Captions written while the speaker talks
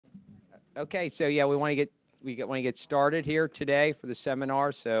Okay, so yeah, we want to get started here today for the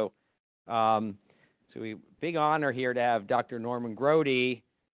seminar. So, we big honor here to have Dr. Norman Grody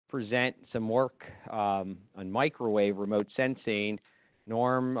present some work on microwave remote sensing.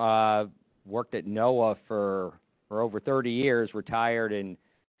 Norm worked at NOAA for over 30 years, retired in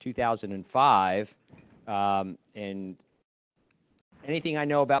 2005, and anything I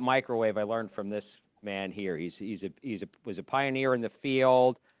know about microwave, I learned from this man here. Was a pioneer in the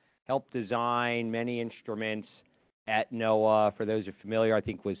field, helped design many instruments at NOAA. For those who are familiar, I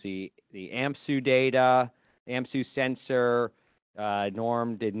think was the AMSU data, AMSU sensor.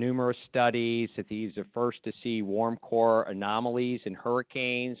 Norm did numerous studies. That he's the first to see warm core anomalies in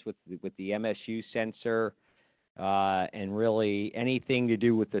hurricanes with the MSU sensor, and really anything to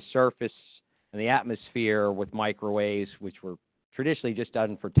do with the surface and the atmosphere with microwaves, which were traditionally just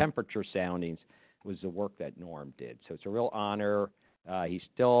done for temperature soundings, was the work that Norm did. So it's a real honor. He's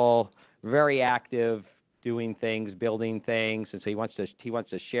still very active, doing things, building things, and so he wants to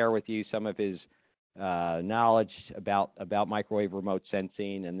share with you some of his knowledge about microwave remote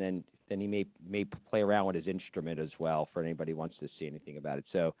sensing, and then he may play around with his instrument as well for anybody who wants to see anything about it.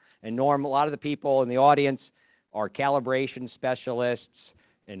 So, and Norm, a lot of the people in the audience are calibration specialists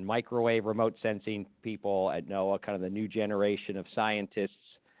and microwave remote sensing people at NOAA, kind of the new generation of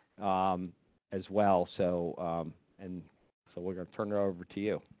scientists as well. So, so we're going to turn it over to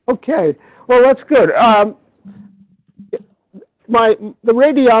you. Okay. Well, that's good. The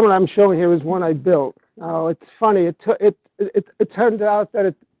radiometer I'm showing here is one I built. Now, it's funny. It turned out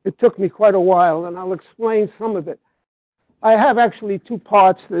that it took me quite a while, and I'll explain some of it. I have actually two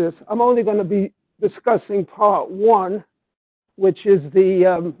parts to this. I'm only going to be discussing part one, which is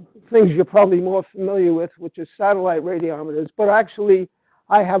the things you're probably more familiar with, which is satellite radiometers. But actually,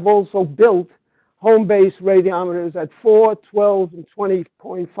 I have also built home-based radiometers at 4, 12, and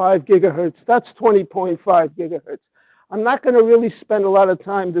 20.5 gigahertz. That's 20.5 gigahertz. I'm not going to really spend a lot of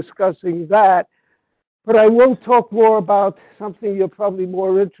time discussing that, but I will talk more about something you're probably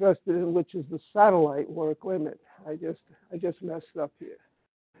more interested in, which is the satellite work. Wait a minute. I just messed up here.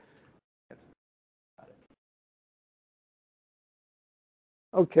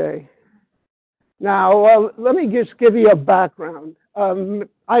 Okay. Now, let me just give you a background.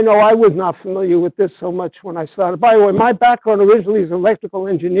 I know I was not familiar with this so much when I started. By the way, my background originally is electrical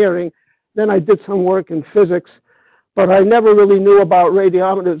engineering. Then I did some work in physics, but I never really knew about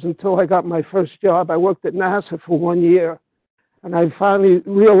radiometers until I got my first job. I worked at NASA for 1 year, and I finally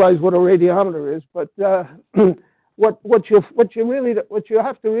realized what a radiometer is. But what you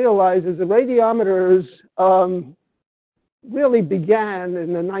have to realize is the radiometers really began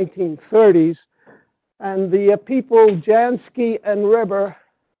in the 1930s, and the people Jansky and Ribber,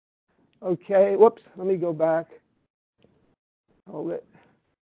 okay, whoops, let me go back. Hold it.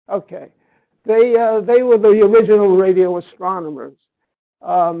 Okay, they were the original radio astronomers,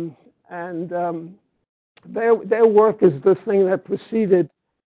 and their work is the thing that preceded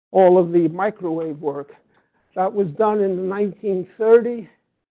all of the microwave work. That was done in 1930,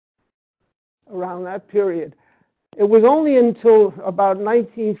 around that period. It was only until about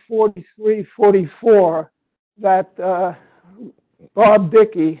 1943-44 that Bob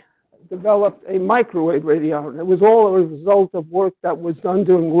Dickey developed a microwave radiometer. It was all a result of work that was done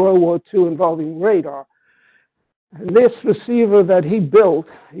during World War II involving radar. And this receiver that he built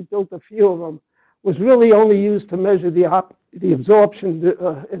a few of them, was really only used to measure the absorption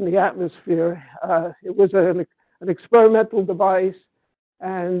in the atmosphere. It was an experimental device,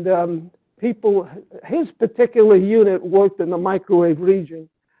 and his particular unit worked in the microwave region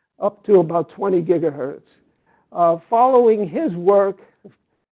up to about 20 gigahertz. Following his work,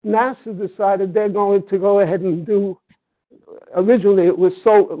 NASA decided they're going to go ahead and do, originally it was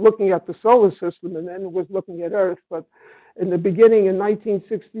looking at the solar system, and then it was looking at Earth, but in the beginning in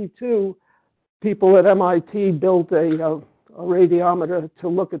 1962, people at MIT built a radiometer to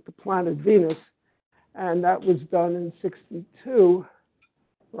look at the planet Venus, and that was done in 62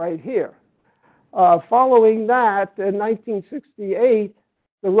 right here. Following that, in 1968,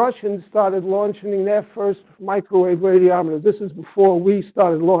 the Russians started launching their first microwave radiometer. This is before we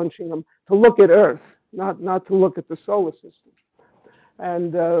started launching them, to look at Earth, not to look at the solar system.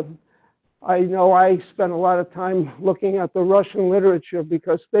 And I know I spent a lot of time looking at the Russian literature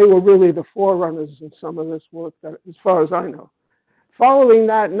because they were really the forerunners in some of this work, as far as I know. Following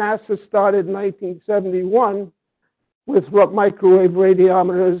that, NASA started in 1971 with microwave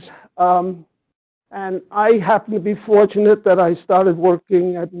radiometers. And I happen to be fortunate that I started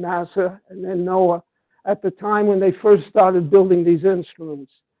working at NASA and then NOAA at the time when they first started building these instruments.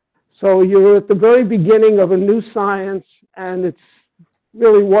 So you're at the very beginning of a new science, and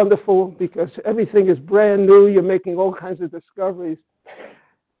really wonderful because everything is brand new. You're making all kinds of discoveries.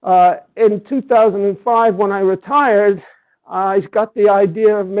 In 2005, when I retired, I got the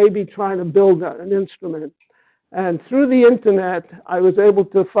idea of maybe trying to build an instrument. And through the internet, I was able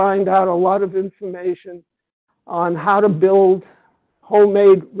to find out a lot of information on how to build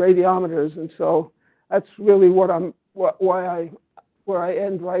homemade radiometers. And so that's really where I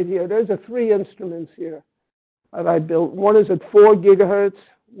end right here. There's 3 instruments here that I built. One is at 4 gigahertz,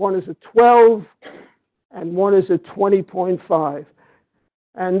 one is at 12, and one is at 20.5.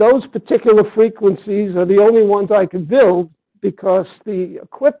 And those particular frequencies are the only ones I could build because the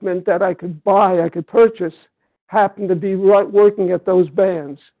equipment that I could buy, I could purchase, happened to be working at those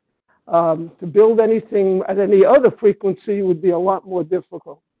bands. To build anything at any other frequency would be a lot more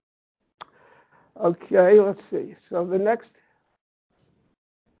difficult. Okay, let's see. So the next.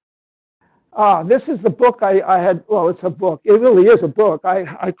 This is the book I had. Well, it's a book. It really is a book.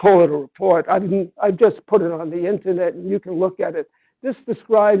 I call it a report. I just put it on the internet, and you can look at it. This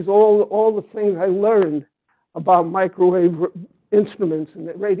describes all the things I learned about microwave instruments and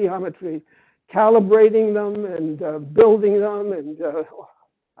radiometry, calibrating them and building them, and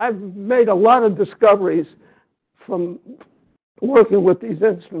I've made a lot of discoveries from working with these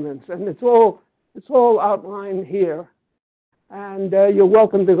instruments, and it's all outlined here. And you're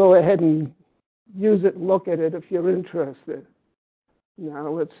welcome to go ahead and use it and look at it if you're interested. Now,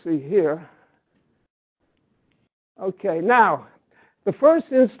 let's see here. Okay, now, the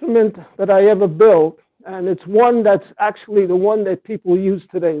first instrument that I ever built, and it's one that's actually the one that people use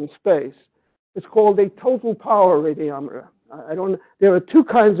today in space, it's called a total power radiometer. There are 2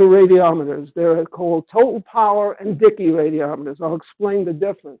 kinds of radiometers. They're called total power and Dickey radiometers. I'll explain the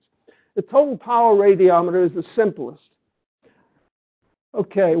difference. The total power radiometer is the simplest.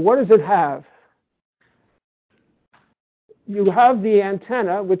 Okay, what does it have? You have the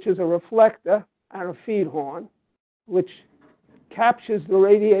antenna, which is a reflector, and a feed horn, which captures the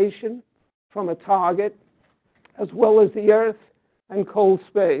radiation from a target, as well as the Earth and cold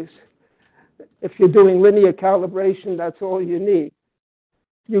space. If you're doing linear calibration, that's all you need.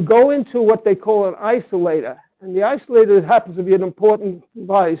 You go into what they call an isolator, and the isolator happens to be an important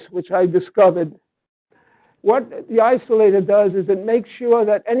device, which I discovered. What the isolator does is it makes sure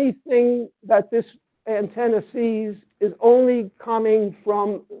that anything that this antenna sees is only coming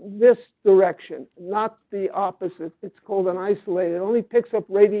from this direction, not the opposite. It's called an isolator. It only picks up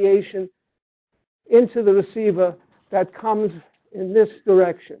radiation into the receiver that comes in this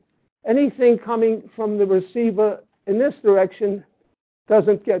direction. Anything coming from the receiver in this direction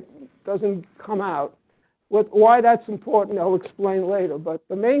doesn't come out. Why that's important, I'll explain later. But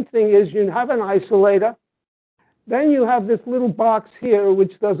the main thing is you have an isolator. Then you have this little box here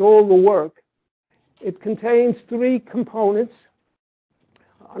which does all the work. It contains 3 components: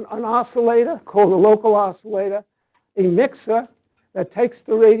 an oscillator called a local oscillator, a mixer that takes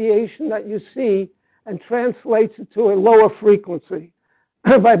the radiation that you see and translates it to a lower frequency.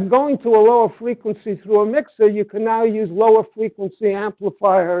 By going to a lower frequency through a mixer, you can now use lower frequency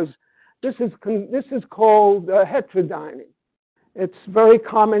amplifiers. This is called heterodyning. It's very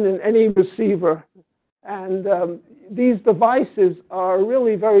common in any receiver. And these devices are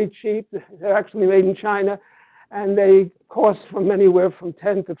really very cheap. They're actually made in China, and they cost from anywhere from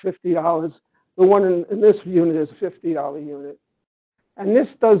 $10 to $50. The one in this unit is a $50 unit. And this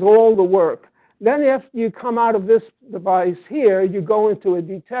does all the work. Then after you come out of this device here, you go into a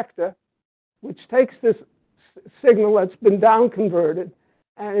detector, which takes this signal that's been down converted,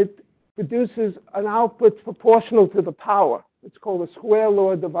 and it produces an output proportional to the power. It's called a square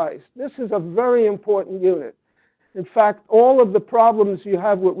law device. This is a very important unit. In fact, all of the problems you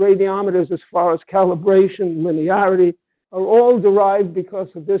have with radiometers as far as calibration, linearity, are all derived because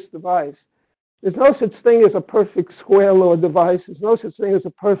of this device. There's no such thing as a perfect square law device. There's no such thing as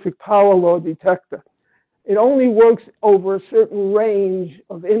a perfect power law detector. It only works over a certain range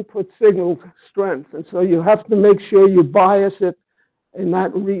of input signal strength. And so you have to make sure you bias it in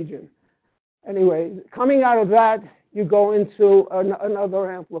that region. Anyway, coming out of that, you go into another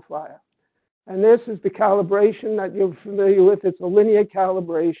amplifier. And this is the calibration that you're familiar with. It's a linear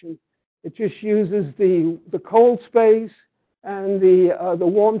calibration. It just uses the cold space and the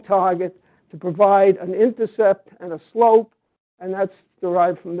warm target to provide an intercept and a slope, and that's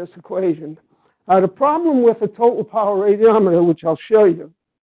derived from this equation. The problem with a total power radiometer, which I'll show you,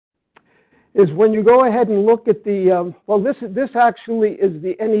 is when you go ahead and look at the, this actually is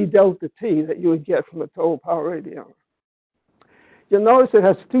the NE delta T that you would get from a total power radiometer. You'll notice it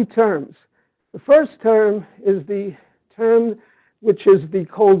has 2 terms. The first term is the term which is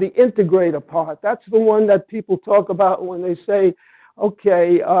called the integrator part. That's the one that people talk about when they say,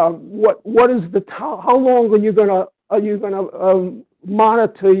 Okay, what is how long are you gonna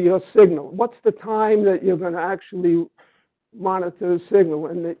monitor your signal? What's the time that you're going to actually monitor the signal?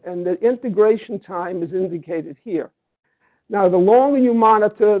 And the integration time is indicated here. Now, the longer you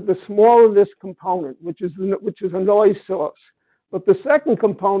monitor, the smaller this component, which is a noise source. But the second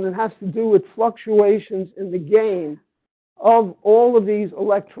component has to do with fluctuations in the gain of all of these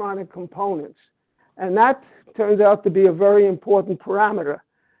electronic components. And that turns out to be a very important parameter.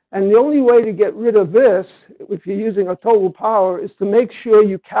 And the only way to get rid of this, if you're using a total power, is to make sure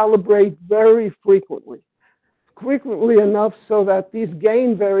you calibrate very frequently enough so that these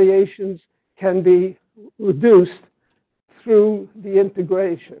gain variations can be reduced through the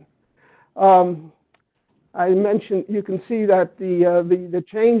integration. I mentioned, you can see that the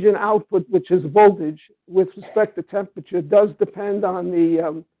change in output, which is voltage, with respect to temperature, does depend on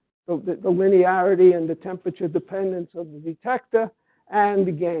the linearity and the temperature dependence of the detector and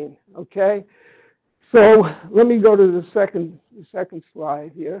the gain. Okay, so let me go to the second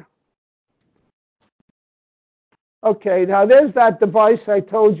slide here. Okay, now there's that device I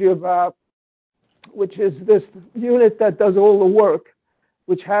told you about, which is this unit that does all the work,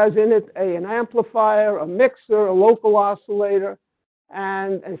 which has in it an amplifier, a mixer, a local oscillator,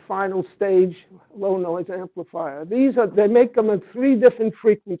 and a final stage low noise amplifier. They make them in 3 different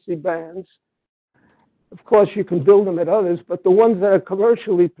frequency bands. Of course, you can build them at others, but the ones that are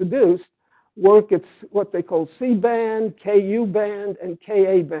commercially produced work at what they call C band, KU band, and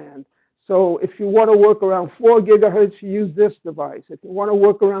KA band. So if you want to work around 4 gigahertz, you use this device. If you want to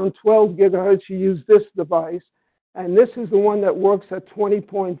work around 12 gigahertz, you use this device. And this is the one that works at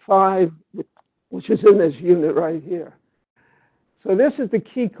 20.5, which is in this unit right here. So this is the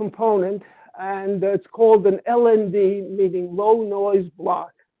key component, and it's called an LND, meaning low noise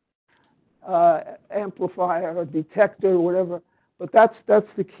block amplifier or detector or whatever. But that's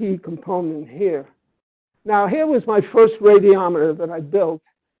the key component here. Now, here was my first radiometer that I built.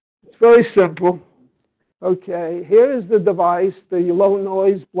 It's very simple. Okay, here is the device, the low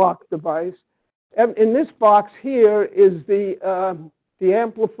noise block device. In this box here is the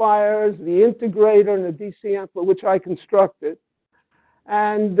amplifiers, the integrator, and the DC amplifier, which I constructed.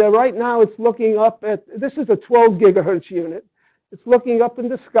 And right now it's looking up at, this is a 12 gigahertz unit. It's looking up in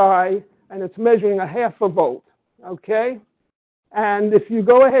the sky, and it's measuring a 0.5 volt, okay? And if you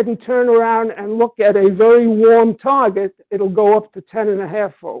go ahead and turn around and look at a very warm target, it'll go up to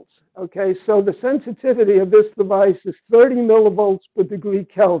 10.5 volts, okay? So the sensitivity of this device is 30 millivolts per degree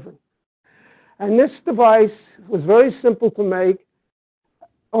Kelvin. And this device was very simple to make.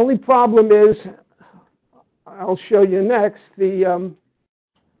 Only problem is, I'll show you next, there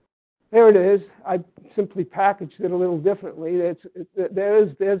it is. I simply packaged it a little differently.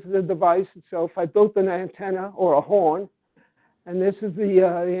 There's the device itself. I built an antenna or a horn, and this is the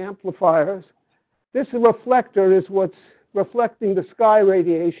amplifiers. This reflector is what's reflecting the sky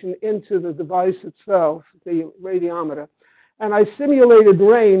radiation into the device itself, the radiometer. And I simulated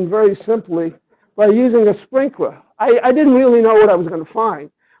rain very simply by using a sprinkler. I didn't really know what I was going to find,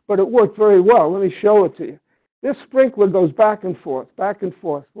 but it worked very well. Let me show it to you. This sprinkler goes back and forth,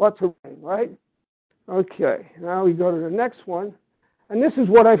 lots of rain, right? Okay, now we go to the next one. And this is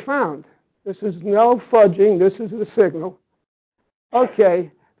what I found. This is no fudging. This is the signal.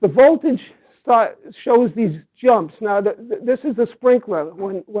 Okay, the voltage shows these jumps. Now, this is the sprinkler.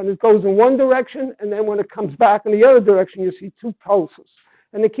 When it goes in one direction, and then when it comes back in the other direction, you see 2 pulses.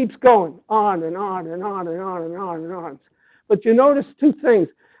 And it keeps going on and on and on and on and on and on. But you notice 2 things.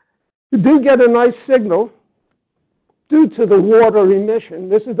 You do get a nice signal due to the water emission.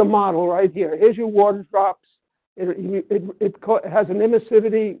 This is the model right here. Here's your water drops. It has an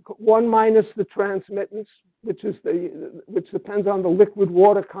emissivity 1 minus the transmittance, which depends on the liquid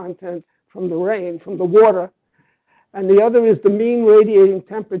water content from the rain, from the water. And the other is the mean radiating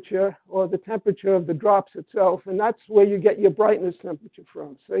temperature, or the temperature of the drops itself, and that's where you get your brightness temperature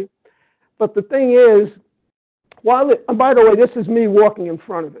from, see? But the thing is, and by the way, this is me walking in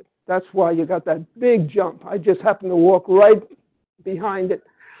front of it. That's why you got that big jump. I just happen to walk right behind it.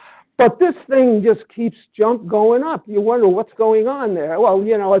 But this thing just keeps going up. You wonder what's going on there. Well,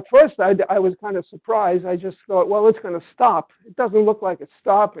 you know, at first I was kind of surprised. I just thought, well, it's going to stop. It doesn't look like it's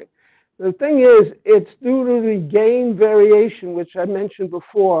stopping. The thing is, it's due to the gain variation, which I mentioned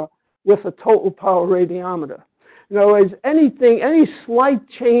before, with a total power radiometer. In other words, any slight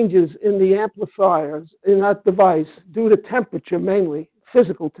changes in the amplifiers in that device, due to temperature mainly,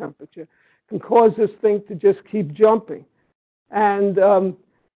 physical temperature, can cause this thing to just keep jumping. And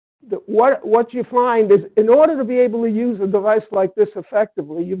what you find is, in order to be able to use a device like this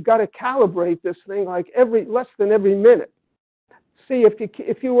effectively, you've got to calibrate this thing like less than every minute. see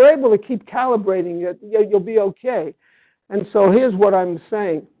if you were able to keep calibrating it, you'll be okay. And so here's what I'm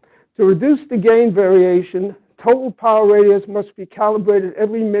saying. To reduce the gain variation, total power radius must be calibrated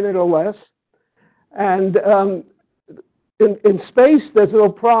every minute or less. And in space, there's no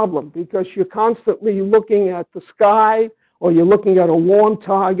problem because you're constantly looking at the sky or you're looking at a warm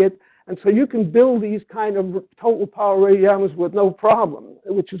target. And so you can build these kind of total power radiometers with no problem,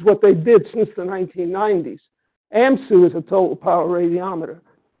 which is what they did since the 1990s. AMSU is a total power radiometer,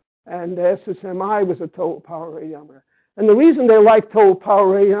 and SSMI was a total power radiometer. And the reason they like total power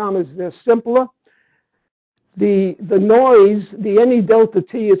radiometers is they're simpler. The noise, the NE delta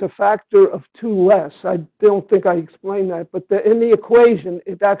T, is a factor of 2 less. I don't think I explained that, but in the equation,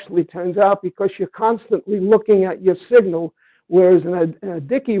 it actually turns out because you're constantly looking at your signal, whereas in a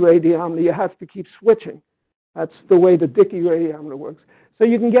Dickey radiometer, you have to keep switching. That's the way the Dickey radiometer works. So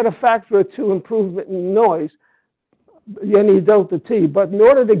you can get a factor of 2 improvement in noise, the NE delta T. But in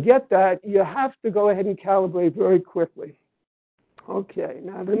order to get that, you have to go ahead and calibrate very quickly. Okay,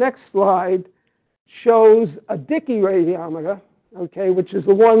 now the next slide shows a Dickey radiometer, okay, which is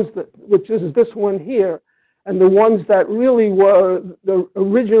this one here, and the ones that really were the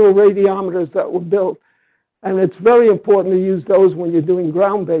original radiometers that were built. And it's very important to use those when you're doing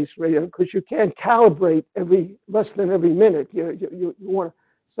ground-based radio because you can't calibrate less than every minute. You want to,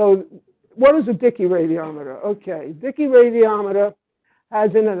 so what is a Dickey radiometer? Okay, Dickey radiometer has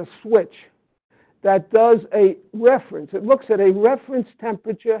in it a switch that does a reference. It looks at a reference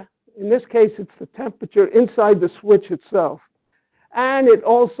temperature. In this case, it's the temperature inside the switch itself. And it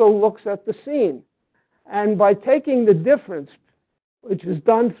also looks at the scene. And by taking the difference, which is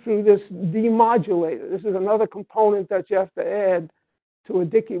done through this demodulator, this is another component that you have to add to a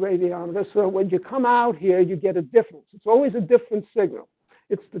Dickey radiometer. So when you come out here, you get a difference. It's always a different signal.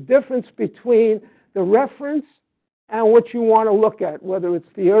 It's the difference between the reference and what you want to look at, whether it's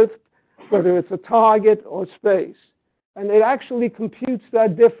the Earth, whether it's a target or space. And it actually computes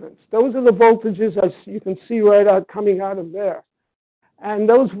that difference. Those are the voltages, as you can see right out coming out of there. And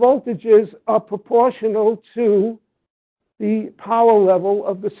those voltages are proportional to the power level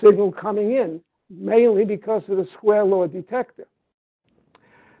of the signal coming in, mainly because of the square law detector.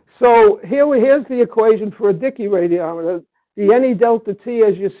 So here's the equation for a Dickey radiometer. The NE delta T,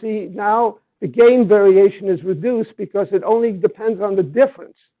 as you see now, the gain variation is reduced because it only depends on the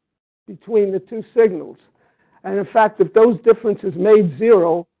difference between the two signals. And in fact, if those differences made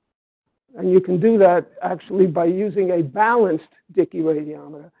 0, and you can do that actually by using a balanced Dickey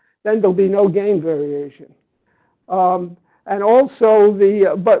radiometer, then there'll be no gain variation. And also,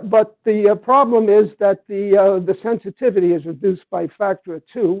 the problem is that the sensitivity is reduced by a factor of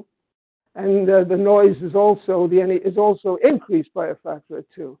 2, and the noise is also, the NE is also increased by a factor of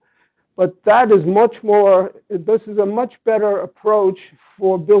 2. But that is much more, this is a much better approach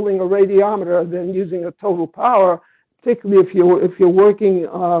for building a radiometer than using a total power, particularly if you're working,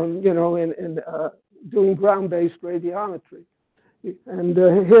 you know, in doing ground-based radiometry. And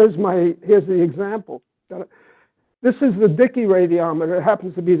here's the example. This is the Dickey radiometer. It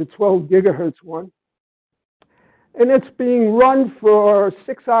happens to be the 12 gigahertz one. And it's being run for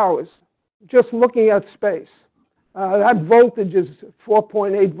 6 hours, just looking at space. That voltage is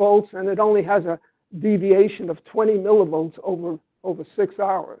 4.8 volts, and it only has a deviation of 20 millivolts over 6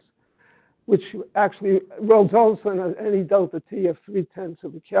 hours, which actually results in an NE delta T of 0.3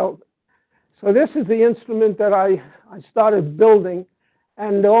 of a Kelvin. So this is the instrument that I started building,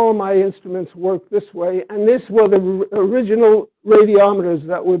 and all of my instruments work this way. And these were the original radiometers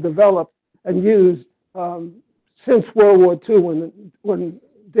that were developed and used since World War II when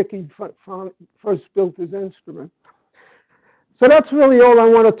Dickey first built his instrument. So that's really all I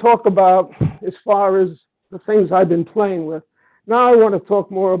want to talk about as far as the things I've been playing with. Now I want to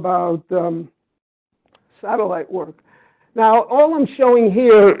talk more about satellite work. Now, all I'm showing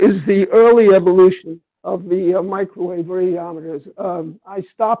here is the early evolution of the microwave radiometers. I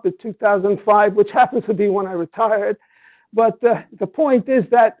stopped at 2005, which happens to be when I retired. But the point is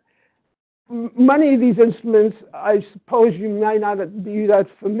that many of these instruments, I suppose you may not be that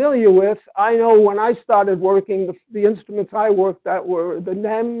familiar with. I know when I started working, the instruments I worked at were the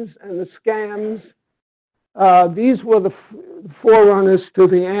NEMS and the SCAMs. These were the forerunners to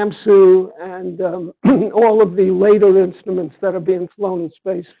the AMSU and all of the later instruments that are being flown in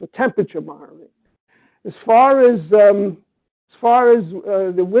space for temperature monitoring. As far as the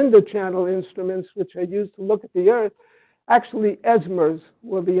window channel instruments, which I used to look at the Earth, actually ESMers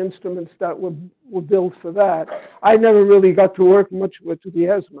were the instruments that were built for that. I never really got to work much with the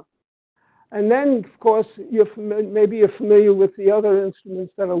ESMA. And then, of course, maybe you're familiar with the other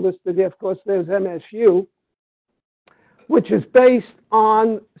instruments that are listed here. Of course, there's MSU, which is based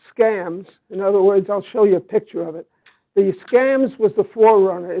on SCAMS. In other words, I'll show you a picture of it. The SCAMS was the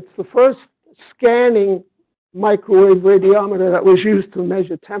forerunner. It's the first scanning microwave radiometer that was used to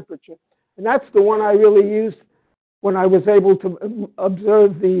measure temperature. And that's the one I really used when I was able to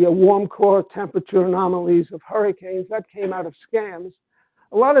observe the warm core temperature anomalies of hurricanes. That came out of SCAMS.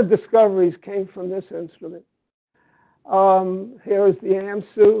 A lot of discoveries came from this instrument. Here is the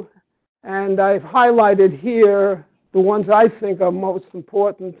AMSU. And I've highlighted here the ones I think are most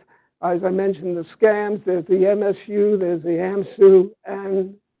important. As I mentioned, the SCAMS, there's the MSU, there's the AMSU,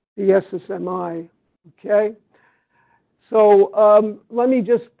 and the SSMI. Okay? So let me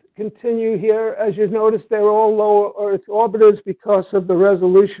just continue here. As you notice, they're all low Earth orbiters because of the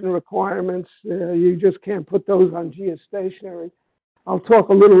resolution requirements. You just can't put those on geostationary. I'll talk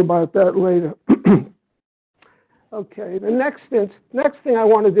a little about that later. Okay, the next thing I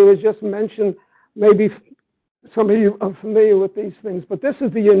want to do is just mention, maybe some of you are familiar with these things, but this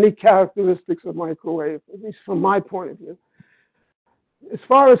is the unique characteristics of microwave, at least from my point of view. As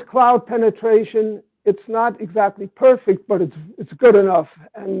far as cloud penetration, it's not exactly perfect, but it's good enough,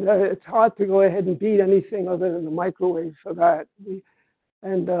 and it's hard to go ahead and beat anything other than the microwave for that.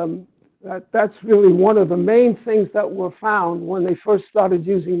 That's really one of the main things that were found when they first started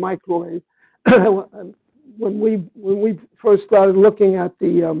using microwave. When we first started looking at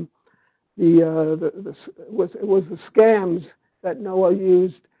it was the SCAMS that NOAA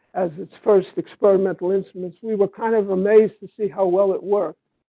used as its first experimental instruments. We were kind of amazed to see how well it worked.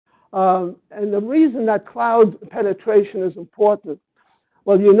 And the reason that cloud penetration is important,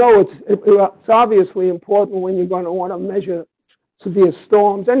 well, you know it's obviously important when you're going to want to measure severe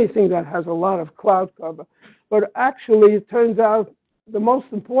storms, anything that has a lot of cloud cover. But actually, it turns out the most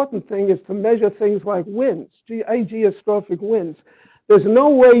important thing is to measure things like winds, ageostrophic winds. There's no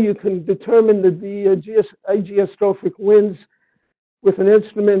way you can determine the ageostrophic winds with an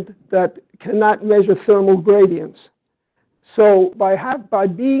instrument that cannot measure thermal gradients. So by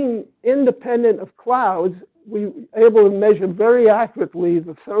being independent of clouds, we were able to measure very accurately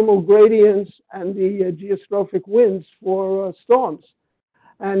the thermal gradients and the geostrophic winds for storms.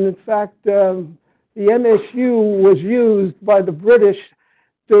 And in fact, the MSU was used by the British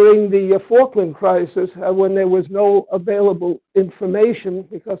during the Falkland crisis when there was no available information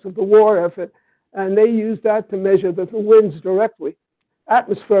because of the war effort, and they used that to measure the winds directly,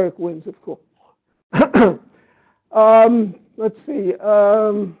 atmospheric winds, of course. Let's see.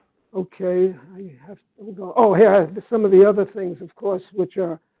 Okay, I have to go. Oh, here some of the other things, of course, which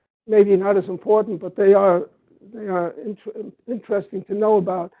are maybe not as important, but they are interesting to know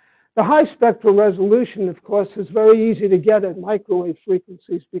about. The high spectral resolution, of course, is very easy to get at microwave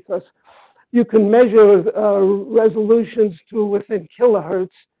frequencies because you can measure resolutions to within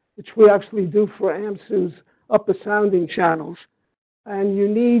kilohertz, which we actually do for AMSU's upper sounding channels. And you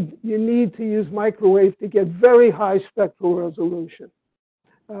need to use microwave to get very high spectral resolution.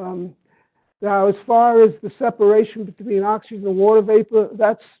 Now, as far as the separation between oxygen and water vapor,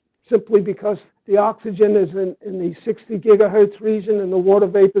 that's simply because the oxygen is in the 60 gigahertz region and the water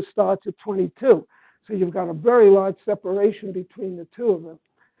vapor starts at 22. So you've got a very large separation between the two of them.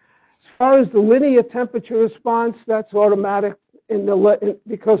 As far as the linear temperature response, that's automatic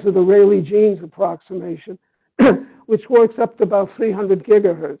because of the Rayleigh-Jeans approximation, which works up to about 300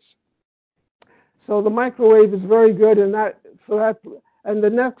 gigahertz. So the microwave is very good in that for that. And the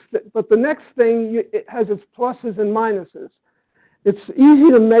next thing, it has its pluses and minuses. It's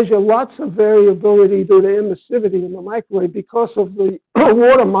easy to measure lots of variability due to emissivity in the microwave because of the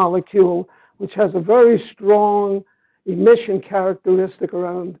water molecule, which has a very strong emission characteristic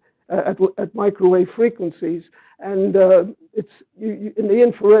around at microwave frequencies. And in the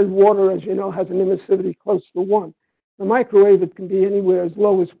infrared, water, as you know, has an emissivity close to 1. The microwave, it can be anywhere as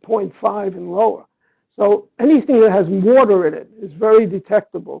low as 0.5 and lower. So anything that has water in it is very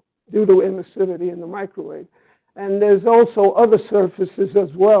detectable due to emissivity in the microwave. And there's also other surfaces as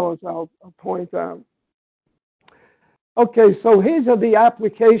well, as I'll point out. Okay, so here are the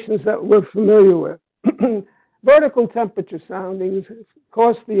applications that we're familiar with. Vertical temperature soundings. Of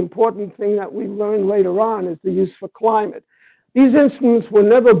course, the important thing that we learn later on is the use for climate. These instruments were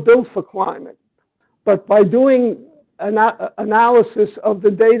never built for climate, but by doing analysis of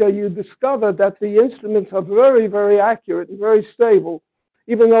the data, you discover that the instruments are very, very accurate and very stable,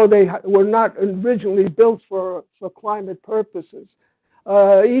 even though they were not originally built for climate purposes.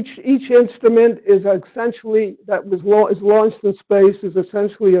 Each instrument is essentially, is launched in space, is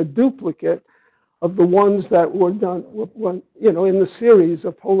essentially a duplicate of the ones that were done, in the series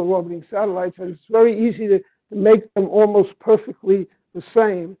of polar orbiting satellites, and it's very easy to make them almost perfectly the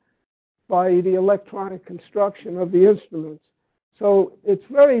same. by the electronic construction of the instruments. So it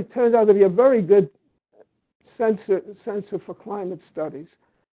turns out to be a very good sensor for climate studies,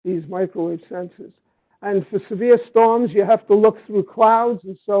 these microwave sensors. And for severe storms, you have to look through clouds,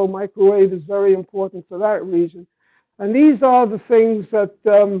 and so microwave is very important for that region. And these are the things that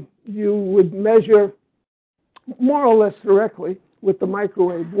you would measure more or less directly with the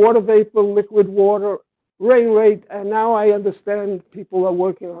microwave: water vapor, liquid water, rain rate, and now I understand people are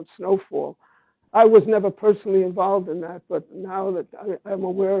working on snowfall. I was never personally involved in that, but now that I'm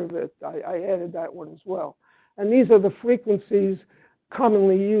aware of it, I added that one as well. And these are the frequencies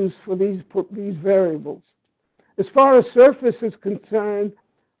commonly used for these variables. As far as surface is concerned,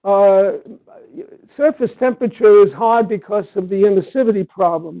 surface temperature is hard because of the emissivity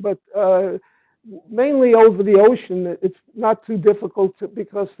problem, but mainly over the ocean, it's not too difficult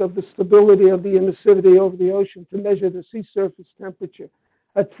because of the stability of the emissivity over the ocean to measure the sea surface temperature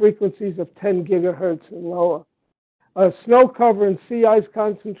at frequencies of 10 gigahertz and lower. Snow cover and sea ice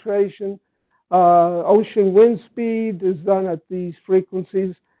concentration, ocean wind speed is done at these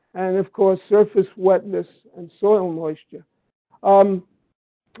frequencies, and of course surface wetness and soil moisture.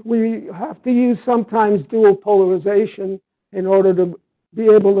 We have to use sometimes dual polarization in order to be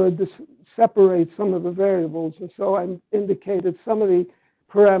able to separate some of the variables, and so I indicated some of the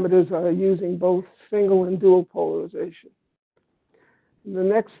parameters are using both single and dual polarization. The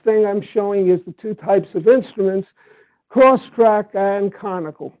next thing I'm showing is the two types of instruments, cross-track and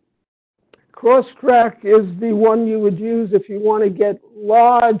conical. Cross-track is the one you would use if you want to get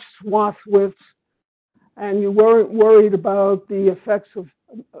large swath widths and you weren't worried about the effects of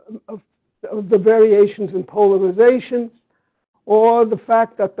the variations in polarization, or the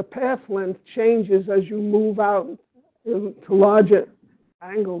fact that the path length changes as you move out to larger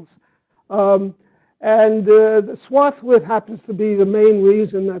angles. The swath width happens to be the main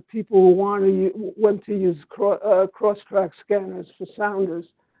reason that people want to use cross-track scanners for sounders,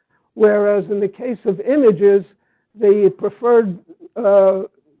 whereas in the case of images, the preferred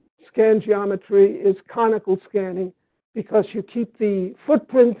scan geometry is conical scanning, because you keep the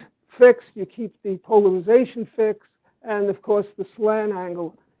footprint fixed, you keep the polarization fixed, and of course the slant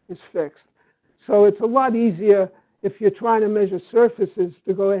angle is fixed. So it's a lot easier if you're trying to measure surfaces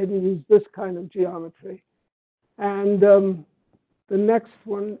to go ahead and use this kind of geometry. And the next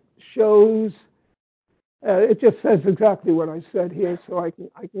one shows, it just says exactly what I said here, so I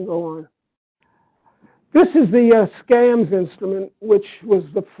can go on. This is the SCAMS instrument, which was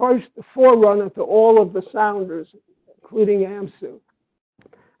the forerunner to all of the sounders, including AMSU.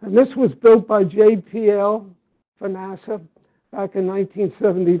 And this was built by JPL for NASA back in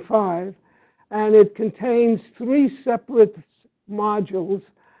 1975. And it contains three separate modules.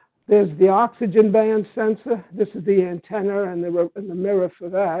 There's the oxygen band sensor. This is the antenna and the mirror for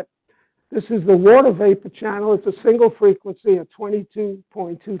that. This is the water vapor channel. It's a single frequency at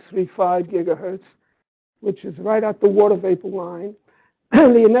 22.235 gigahertz, which is right at the water vapor line.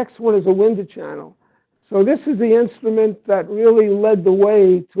 And the next one is a wind channel. So this is the instrument that really led the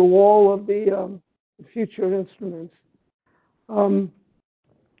way to all of the future instruments.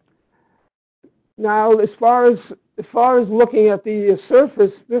 Now, as far as looking at the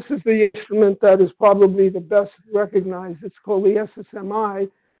surface, this is the instrument that is probably the best recognized. It's called the SSMI,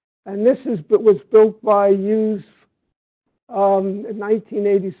 and this was built by Hughes in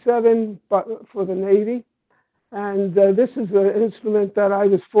 1987 for the Navy. And this is an instrument that I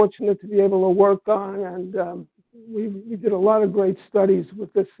was fortunate to be able to work on, and we did a lot of great studies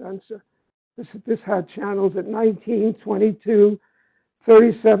with this sensor. This had channels at 19, 22,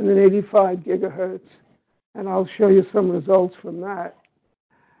 37, and 85 gigahertz, and I'll show you some results from that.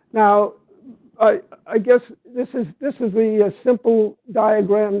 Now, I guess this is the simple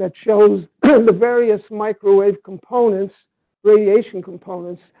diagram that shows the various microwave components, radiation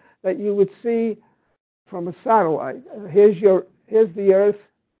components that you would see from a satellite. Here's the Earth,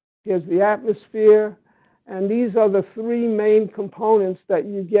 here's the atmosphere, and these are the three main components that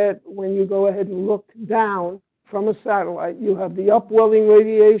you get when you go ahead and look down from a satellite. You have the upwelling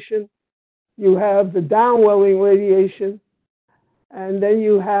radiation, you have the downwelling radiation, and then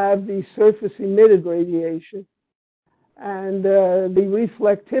you have the surface emitted radiation. And the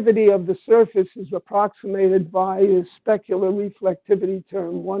reflectivity of the surface is approximated by a specular reflectivity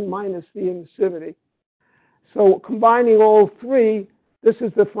term, 1 minus the emissivity. So combining all three, this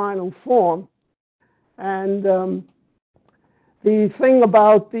is the final form. And the thing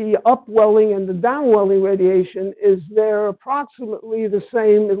about the upwelling and the downwelling radiation is they're approximately the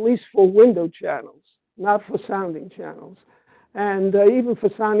same, at least for window channels, not for sounding channels. And even for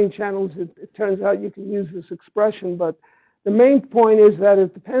sounding channels, it turns out you can use this expression, but The main point is that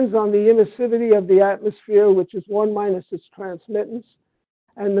it depends on the emissivity of the atmosphere, which is 1 minus its transmittance,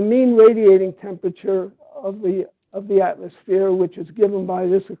 and the mean radiating temperature of the atmosphere, which is given by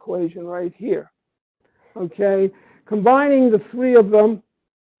this equation right here. Okay, combining the three of them,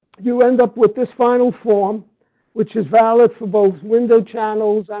 you end up with this final form, which is valid for both window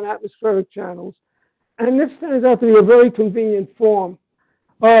channels and atmospheric channels. And this turns out to be a very convenient form.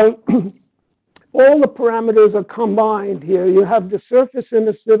 All the parameters are combined here. You have the surface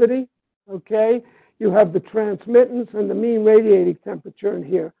emissivity, okay? You have the transmittance and the mean radiating temperature in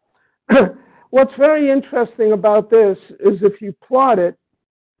here. What's very interesting about this is if you plot it,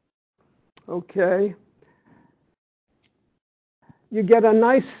 okay, you get a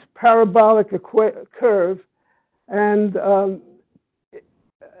nice parabolic curve. And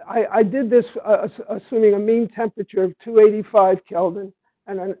I did this assuming a mean temperature of 285 Kelvin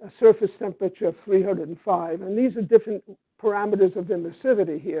and a surface temperature of 305. And these are different parameters of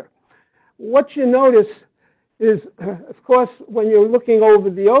emissivity here. What you notice is, of course, when you're looking over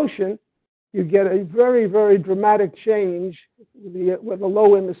the ocean, you get a very, very dramatic change with a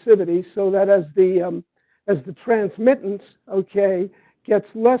low emissivity, so that as the transmittance, okay, gets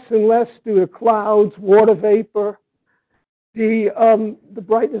less and less due to clouds, water vapor, the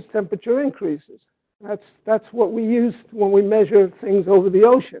brightness temperature increases. That's what we use when we measure things over the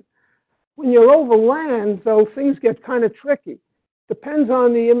ocean. When you're over land, though, things get kind of tricky.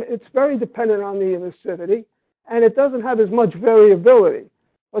 It's very dependent on the emissivity, and it doesn't have as much variability.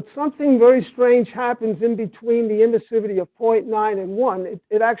 But something very strange happens in between the emissivity of 0.9 and 1.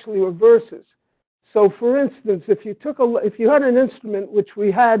 It actually reverses. So, for instance, if you had an instrument, which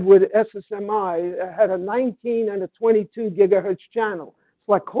we had with SSMI, that had a 19 and a 22 gigahertz channel, it's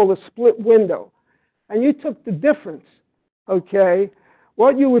like called a split window, and you took the difference, okay,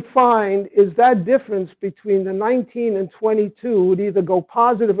 what you would find is that difference between the 19 and 22 would either go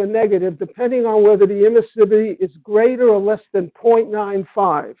positive or negative, depending on whether the emissivity is greater or less than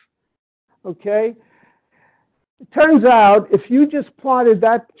 0.95, okay? It turns out, if you just plotted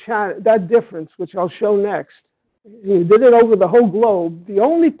that difference, which I'll show next, you did it over the whole globe, the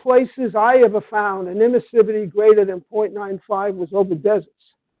only places I ever found an emissivity greater than 0.95 was over deserts.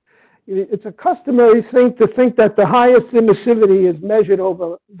 It's a customary thing to think that the highest emissivity is measured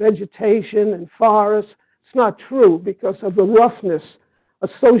over vegetation and forests. It's not true because of the roughness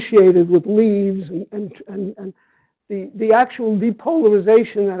associated with leaves and the actual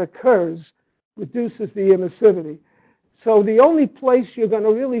depolarization that occurs reduces the emissivity. So the only place you're going to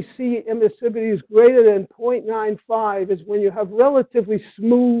really see emissivities greater than 0.95 is when you have relatively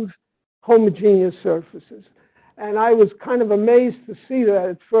smooth, homogeneous surfaces. And I was kind of amazed to see that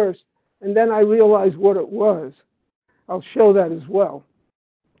at first, and then I realized what it was. I'll show that as well.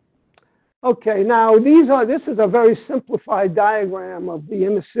 Okay, now this is a very simplified diagram of the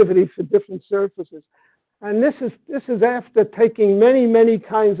emissivity for different surfaces. And this is after taking many, many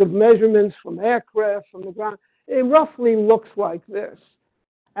kinds of measurements from aircraft, from the ground. It roughly looks like this.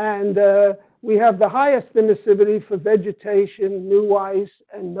 And we have the highest emissivity for vegetation, new ice,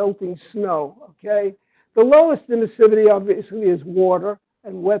 and melting snow, okay? The lowest emissivity, obviously, is water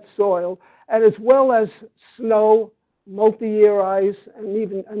and wet soil, and as well as snow, multi-year ice,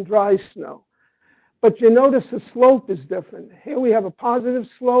 and dry snow. But you notice the slope is different. Here we have a positive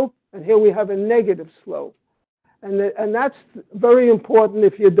slope, and here we have a negative slope. And that's very important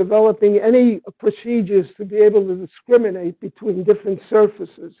if you're developing any procedures to be able to discriminate between different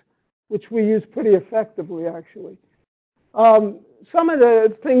surfaces, which we use pretty effectively, actually. Some of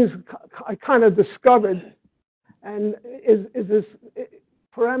the things I kind of discovered and is this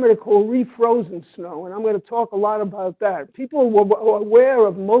parameter called refrozen snow, and I'm going to talk a lot about that. People were aware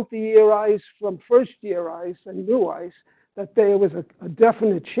of multi-year ice from first-year ice and new ice, that there was a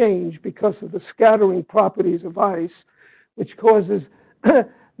definite change because of the scattering properties of ice, which causes the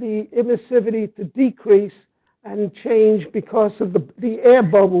emissivity to decrease and change because of the air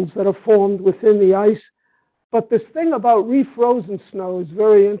bubbles that are formed within the ice. But this thing about refrozen snow is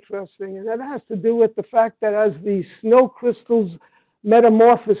very interesting, and that has to do with the fact that as the snow crystals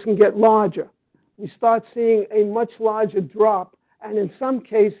metamorphose and get larger, we start seeing a much larger drop, and in some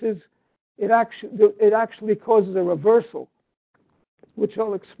cases, it actually causes a reversal, which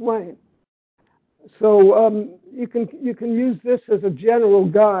I'll explain. So you can use this as a general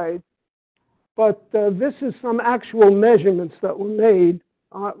guide, but this is some actual measurements that were made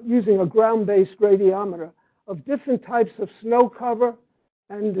using a ground-based radiometer of different types of snow cover,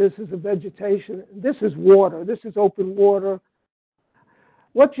 and this is a vegetation. This is water. This is open water.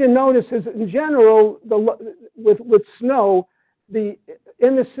 What you notice is, in general, with snow, the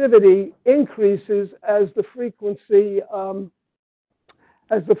emissivity increases as the frequency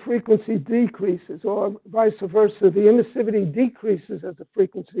decreases, or vice versa. The emissivity decreases as the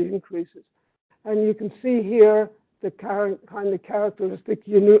frequency increases. And you can see here the kind of characteristic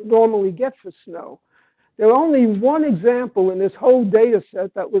you normally get for snow. There's only one example in this whole data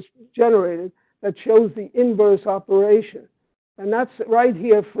set that was generated that shows the inverse operation. And that's right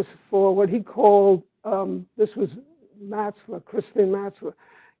here for what he called, this was Christian Matzler,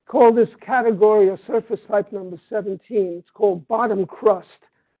 called this category of surface type number 17. It's called bottom crust.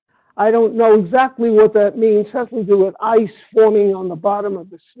 I don't know exactly what that means. It has to do with ice forming on the bottom of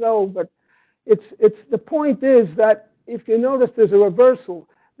the snow, but the point is that if you notice there's a reversal.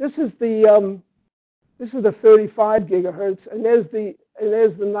 This is the 35 gigahertz, and there's the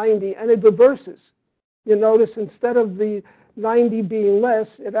 90, and it reverses. You notice instead of the 90 being less,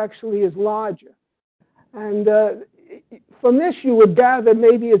 it actually is larger. And from this, you would gather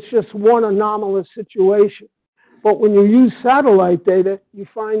maybe it's just one anomalous situation. But when you use satellite data, you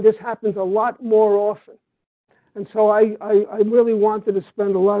find this happens a lot more often. And so I really wanted to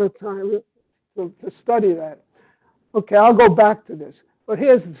spend a lot of time to study that. Okay, I'll go back to this. But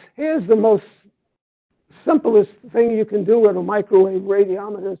here's the most simplest thing you can do with a microwave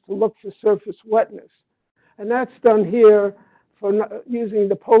radiometer is to look for surface wetness. And that's done here for using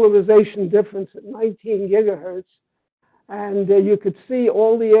the polarization difference at 19 gigahertz. And you could see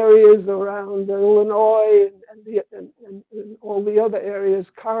all the areas around Illinois and all the other areas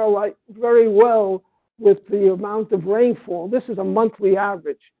correlate very well with the amount of rainfall. This is a monthly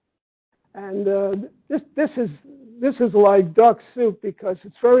average. And this is like duck soup because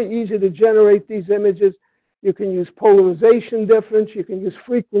it's very easy to generate these images. You can use polarization difference, you can use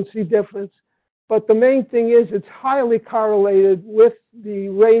frequency difference, but the main thing is it's highly correlated with the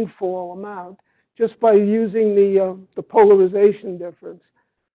rainfall amount just by using the polarization difference.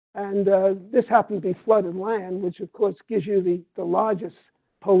 And this happened to be flooded land, which of course gives you the largest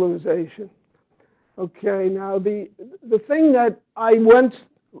polarization. Okay, now the thing that I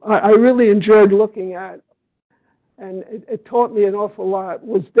really enjoyed looking at, and it taught me an awful lot,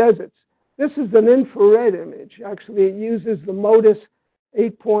 was deserts. This is an infrared image. Actually, it uses the Modus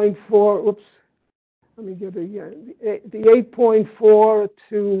 8.4, oops, let me get it again, the 8.4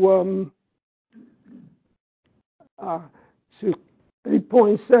 to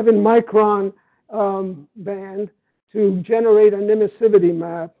 8.7 micron band to generate an emissivity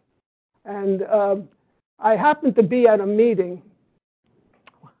map. And I happened to be at a meeting,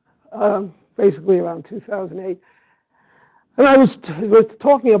 basically around 2008, and I was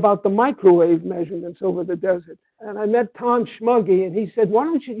talking about the microwave measurements over the desert. And I met Tom Schmuggy, and he said, why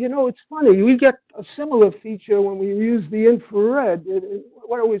don't you, it's funny, we get a similar feature when we use the infrared.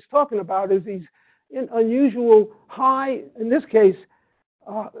 What I was talking about is these unusual high, in this case,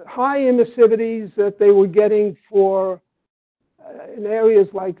 high emissivities that they were getting for in areas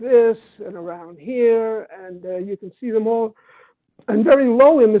like this and around here, and you can see them all, and very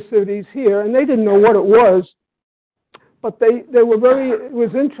low emissivities here, and they didn't know what it was, but they were it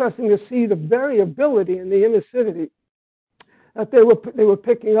was interesting to see the variability in the emissivity that they were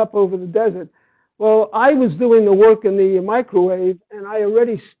picking up over the desert. Well, I was doing the work in the microwave, and I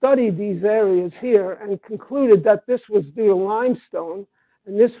already studied these areas here and concluded that this was due to limestone,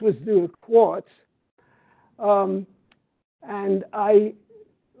 and this was due to quartz. And I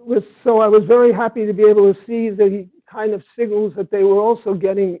was very happy to be able to see the kind of signals that they were also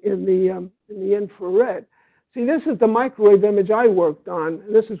getting in the infrared. See, this is the microwave image I worked on,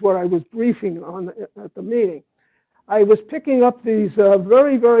 and this is what I was briefing on at the meeting. I was picking up these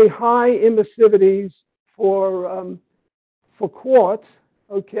very, very high emissivities for quartz,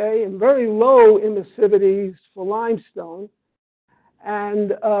 okay, and very low emissivities for limestone.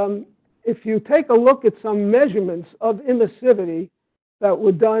 And if you take a look at some measurements of emissivity that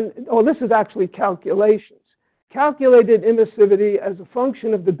were done, this is actually calculations. Calculated emissivity as a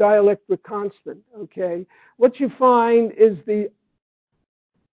function of the dielectric constant, okay? What you find is the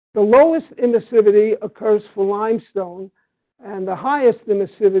lowest emissivity occurs for limestone, and the highest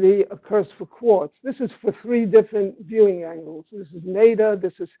emissivity occurs for quartz. This is for 3 different viewing angles. This is nada,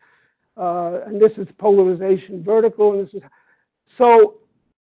 and this is polarization vertical, and this is, so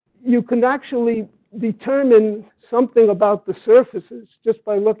you can actually determine something about the surfaces just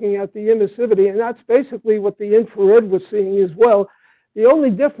by looking at the emissivity, and that's basically what the infrared was seeing as well. The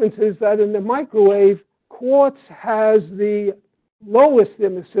only difference is that in the microwave, quartz has the lowest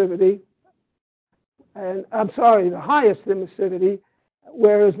emissivity, and the highest emissivity,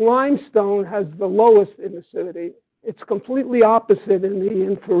 whereas limestone has the lowest emissivity. It's completely opposite in the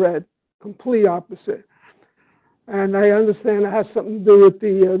infrared, complete opposite. And I understand it has something to do with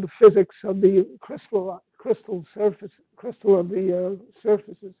the physics of the crystal of the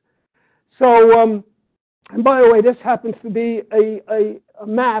surfaces. So, and by the way, this happens to be a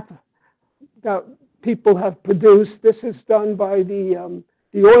map that people have produced. This is done by the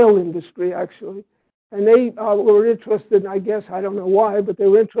oil industry, actually. And they were interested, I guess, I don't know why, but they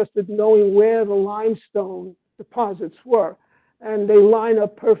were interested in knowing where the limestone deposits were. And they line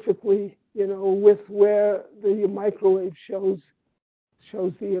up perfectly, you know, with where the microwave shows the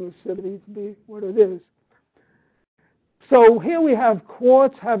emissivity to be what it is. So here we have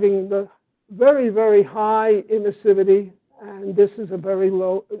quartz having the very, very high emissivity, and this is a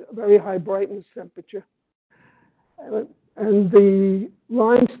very high brightness temperature. And the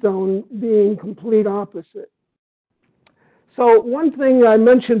limestone being complete opposite. So one thing I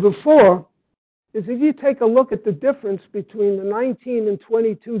mentioned before is if you take a look at the difference between the 19 and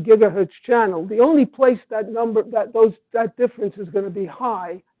 22 gigahertz channel, the only place that difference is going to be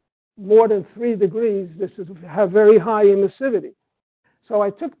high, more than 3 degrees, this is have very high emissivity. So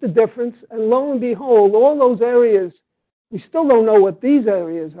I took the difference, and lo and behold, all those areas, we still don't know what these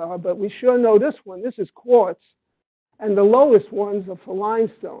areas are, but we sure know this one. This is quartz, and the lowest ones are for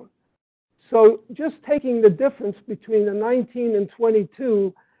limestone. So just taking the difference between the 19 and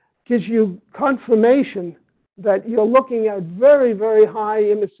 22 gives you confirmation that you're looking at very, very high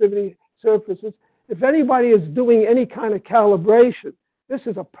emissivity surfaces. If anybody is doing any kind of calibration, this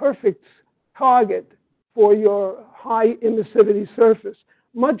is a perfect target for your high emissivity surface,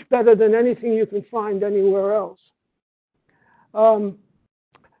 much better than anything you can find anywhere else. And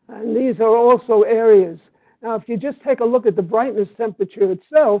these are also areas. Now, if you just take a look at the brightness temperature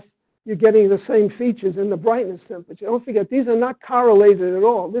itself, you're getting the same features in the brightness temperature. Don't forget, these are not correlated at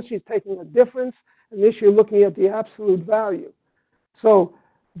all. This is taking a difference, and this you're looking at the absolute value. So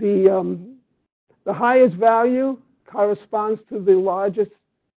the highest value corresponds to the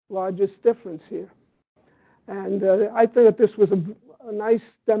largest difference here. And I think that this was a nice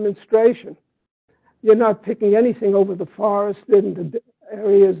demonstration. You're not picking anything over the forested and the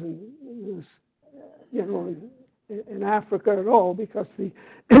areas and, you know, in Africa at all, because the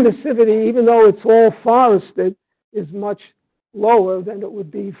emissivity, even though it's all forested, is much lower than it would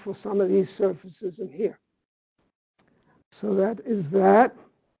be for some of these surfaces in here. So that is that.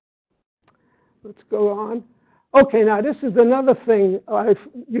 Let's go on. Okay, now this is another thing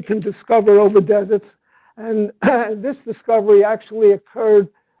you can discover over deserts. And this discovery actually occurred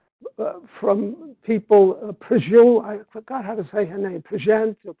from people, Prejul, I forgot how to say her name,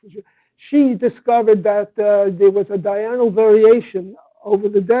 Prejent. She discovered that there was a diurnal variation over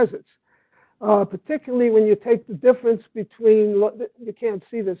the deserts, particularly when you take the difference between, you can't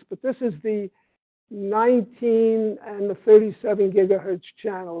see this, but this is the 19 and the 37 gigahertz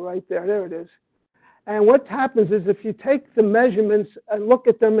channel right there. There it is. And what happens is if you take the measurements and look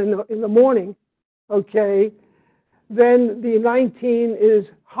at them in the morning, okay, then the 19 is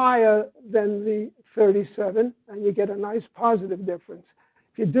higher than the 37, and you get a nice positive difference.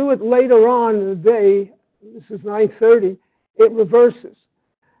 If you do it later on in the day, this is 9:30, it reverses.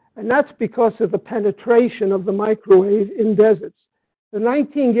 And that's because of the penetration of the microwave in deserts. The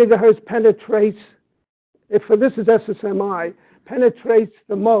 19 gigahertz penetrates, this is SSMI, penetrates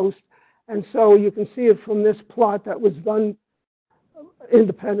the most. And so you can see it from this plot that was done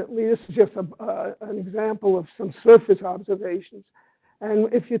independently. This is just an example of some surface observations.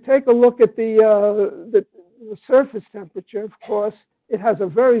 And if you take a look at the surface temperature, of course, it has a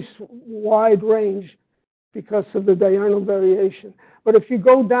very wide range because of the diurnal variation. But if you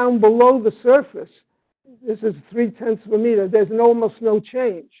go down below the surface, this is 0.3 of a meter, there's almost no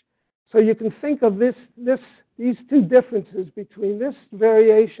change. So you can think of these two differences between this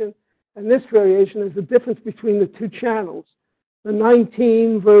variation and this variation as the difference between the two channels, the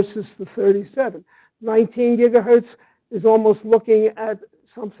 19 versus the 37. 19 gigahertz is almost looking at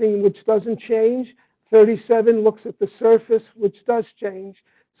something which doesn't change. 37 looks at the surface, which does change.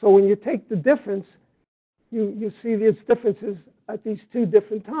 So when you take the difference, you see these differences at these two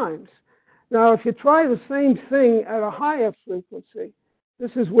different times. Now, if you try the same thing at a higher frequency,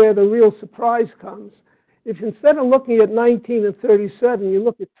 this is where the real surprise comes. If instead of looking at 19 and 37, you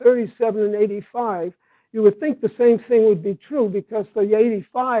look at 37 and 85, you would think the same thing would be true because the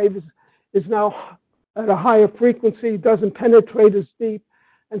 85 is now at a higher frequency, doesn't penetrate as deep.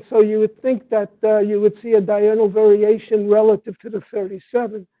 And so you would think that you would see a diurnal variation relative to the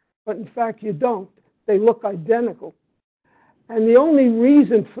 37, but in fact you don't. They look identical. And the only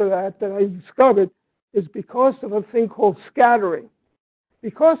reason for that I discovered is because of a thing called scattering.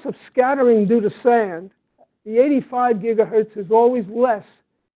 Because of scattering due to sand, the 85 gigahertz is always less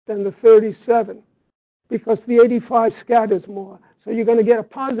than the 37. because the 85 scatters more. So you're going to get a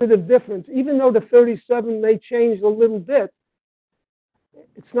positive difference. Even though the 37 may change a little bit,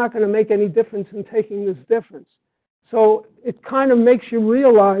 it's not going to make any difference in taking this difference. So it kind of makes you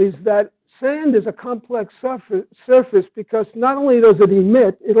realize that sand is a complex surface because not only does it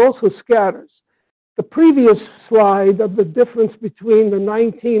emit, it also scatters. The previous slide of the difference between the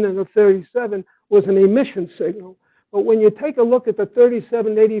 19 and the 37 was an emission signal. But when you take a look at the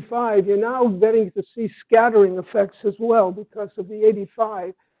 3785, you're now getting to see scattering effects as well because of the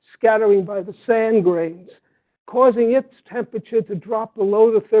 85 scattering by the sand grains, causing its temperature to drop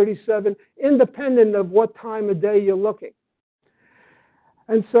below the 37, independent of what time of day you're looking.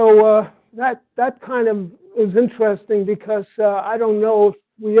 And so that kind of is interesting because I don't know if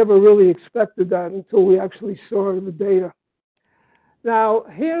we ever really expected that until we actually saw the data. Now,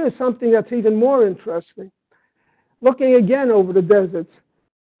 here is something that's even more interesting. Looking again over the deserts,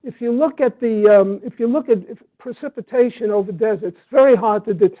 if you look at precipitation over deserts, it's very hard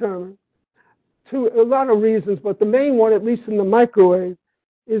to determine. A lot of reasons, but the main one, at least in the microwave,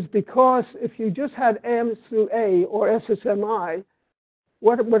 is because if you just had M through A or SSMI,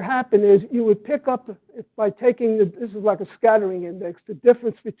 what would happen is you would pick up, by taking, this is like a scattering index, the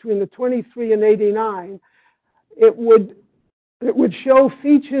difference between the 23 and 89, it would show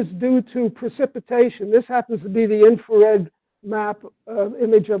features due to precipitation. This happens to be the infrared map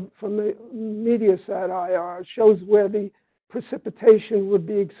image from the Mediasat IR. It shows where the precipitation would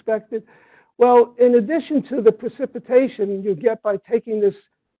be expected. Well, in addition to the precipitation you get by taking this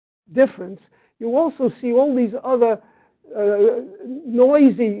difference, you also see all these other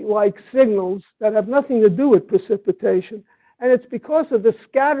noisy-like signals that have nothing to do with precipitation. And it's because of the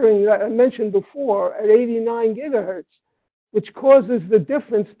scattering that I mentioned before at 89 gigahertz, which causes the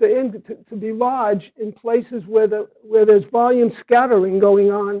difference to be large in places where there's volume scattering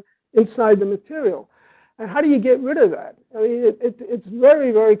going on inside the material. And how do you get rid of that? I mean, it's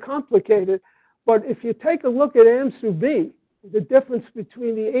very, very complicated. But if you take a look at M through B, the difference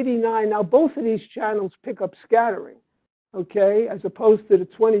between the 89, now both of these channels pick up scattering, okay, as opposed to the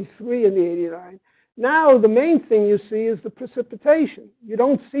 23 and the 89. Now the main thing you see is the precipitation. You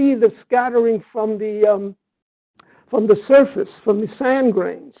don't see the scattering from the surface, from the sand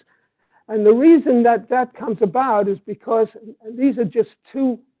grains. And the reason that comes about is because these are just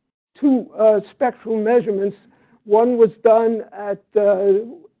two spectral measurements. One was done at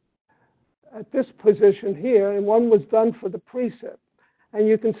this position here, and one was done for the precip. And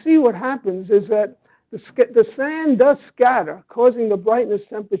you can see what happens is that the sand does scatter, causing the brightness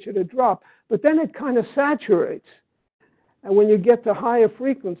temperature to drop, but then it kind of saturates. And when you get to higher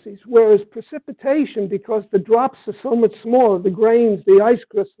frequencies, whereas precipitation, because the drops are so much smaller, the grains, the ice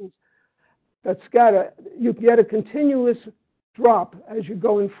crystals that scatter, you get a continuous drop as you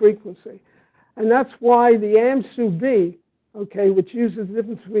go in frequency. And that's why the AM through B, okay, which uses the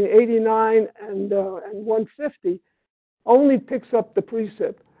difference between 89 and 150, only picks up the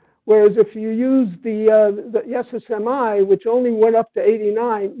precip. Whereas if you use the SSMI, which only went up to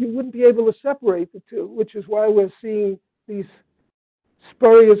 89, you wouldn't be able to separate the two, which is why we're seeing these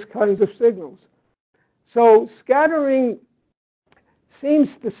spurious kinds of signals. So scattering seems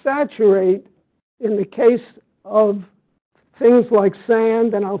to saturate in the case of things like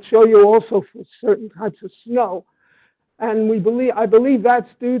sand, and I'll show you also for certain types of snow. And I believe that's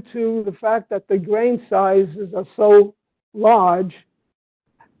due to the fact that the grain sizes are so large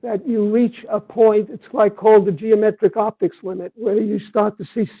that you reach a point, it's like called the geometric optics limit, where you start to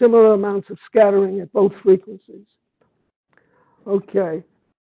see similar amounts of scattering at both frequencies. Okay.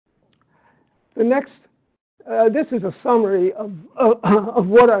 The next, this is a summary of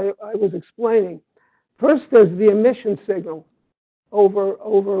what I was explaining. First, there's the emission signal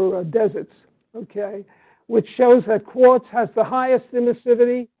over deserts, okay, which shows that quartz has the highest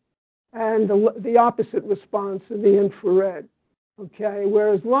emissivity and the opposite response in the infrared, okay,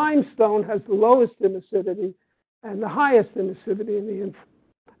 whereas limestone has the lowest emissivity and the highest emissivity in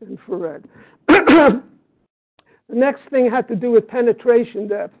the infrared. The next thing had to do with penetration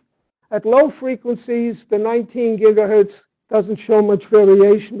depth. At low frequencies, the 19 gigahertz doesn't show much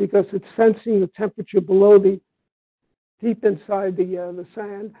variation because it's sensing the temperature below deep inside the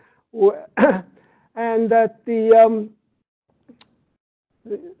sand, and that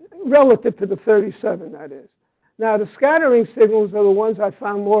relative to the 37, that is. Now, the scattering signals are the ones I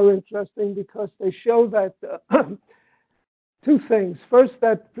found more interesting because they show that two things. First,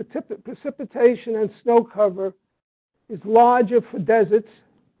 that precipitation and snow cover is larger for deserts.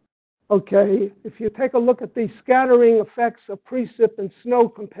 Okay, if you take a look at the scattering effects of precip and snow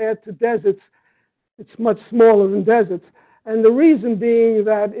compared to deserts, it's much smaller in deserts. And the reason being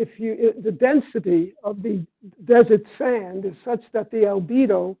that the density of the desert sand is such that the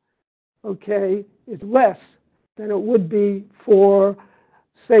albedo, okay, is less than it would be for,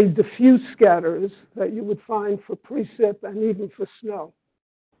 say, diffuse scatters that you would find for precip and even for snow.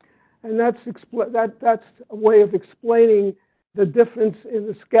 And that's a way of explaining the difference in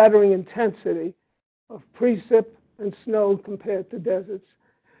the scattering intensity of precip and snow compared to deserts.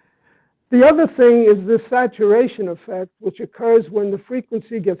 The other thing is the saturation effect, which occurs when the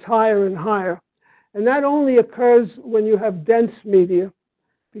frequency gets higher and higher. And that only occurs when you have dense media,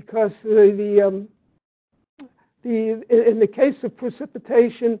 because in the case of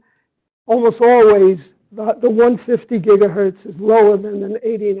precipitation, almost always the 150 gigahertz is lower than an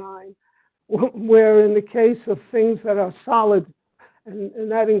 89, where in the case of things that are solid,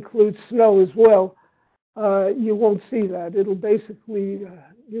 and that includes snow as well, you won't see that. It'll basically,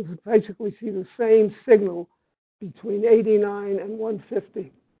 you basically see the same signal between 89 and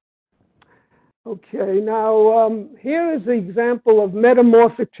 150. Okay, now here is the example of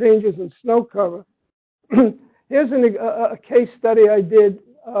metamorphic changes in snow cover. Here's a case study I did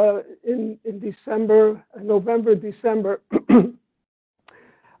in November, December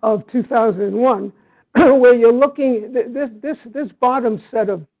of 2001, where you're looking, this bottom set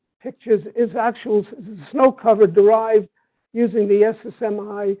of pictures is actual snow cover derived using the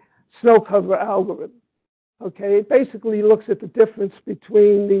SSMI snow cover algorithm. Okay, it basically looks at the difference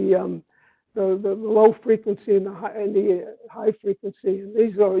between the low frequency and the high frequency, and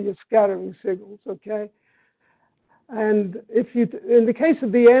these are your scattering signals. Okay, and in the case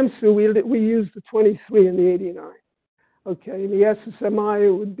of the AMSU, we use the 23 and the 89. Okay, in the SSMI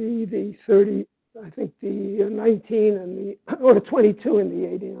it would be the 30. I think the 19 and or the 22 and the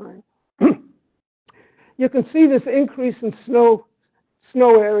 89. You can see this increase in snow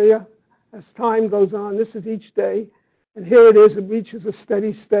area as time goes on. This is each day, and here it is. It reaches a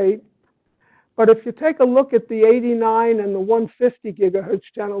steady state. But if you take a look at the 89 and the 150 gigahertz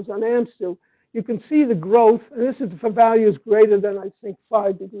channels on AMSU, you can see the growth, and this is for values greater than, I think,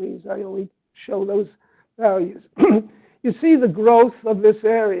 5 degrees. I only show those values. You see the growth of this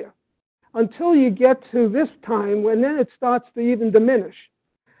area until you get to this time when then it starts to even diminish.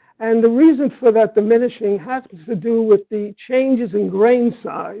 And the reason for that diminishing has to do with the changes in grain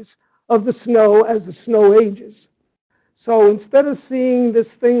size of the snow as the snow ages. So instead of seeing this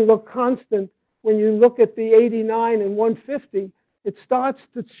thing look constant, when you look at the 89 and 150, it starts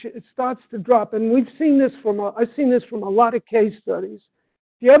to drop. And I've seen this from a lot of case studies.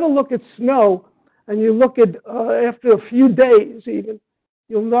 If you ever look at snow and you look at after a few days even,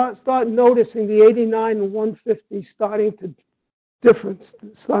 you'll start noticing the 89 and 150 starting to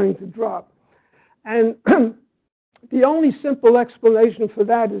drop. And the only simple explanation for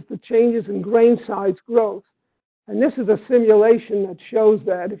that is the changes in grain size growth. And this is a simulation that shows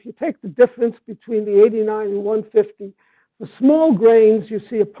that if you take the difference between the 89 and 150, the small grains, you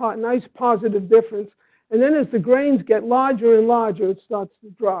see a nice positive difference. And then as the grains get larger and larger, it starts to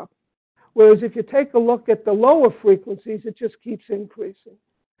drop. Whereas if you take a look at the lower frequencies, it just keeps increasing.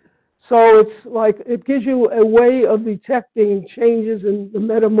 So it's like it gives you a way of detecting changes in the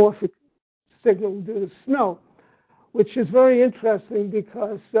metamorphic signal due to snow, which is very interesting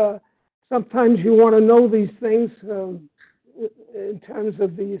because sometimes you want to know these things in terms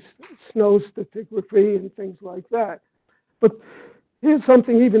of the snow stratigraphy and things like that. But here's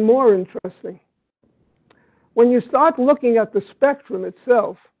something even more interesting. When you start looking at the spectrum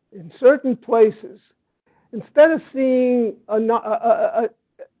itself, in certain places, instead of seeing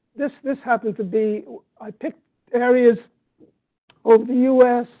this happened to be, I picked areas over the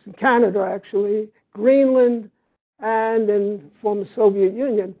U.S., Canada actually, Greenland, and in former Soviet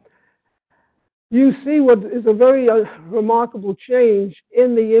Union. You see what is a very remarkable change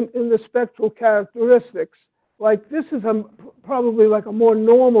in the spectral characteristics. Like this is probably like a more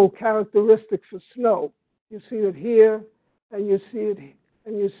normal characteristic for snow. You see it here, and you see it,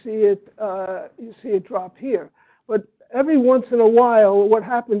 and you see it drop here. But every once in a while, what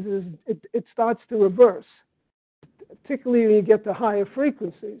happens is it starts to reverse, particularly when you get to higher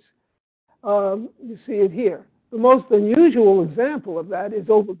frequencies. You see it here. The most unusual example of that is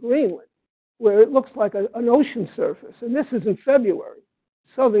over Greenland, where it looks like an ocean surface. And this is in February,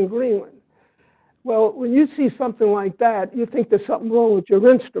 southern Greenland. Well, when you see something like that, you think there's something wrong with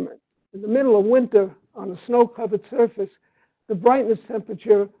your instrument. In the middle of winter, on a snow-covered surface, the brightness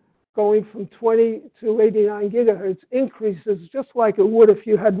temperature going from 20 to 89 gigahertz increases just like it would if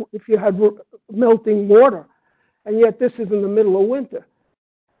you had melting water. And yet this is in the middle of winter.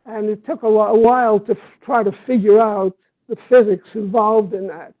 And it took a while to try to figure out the physics involved in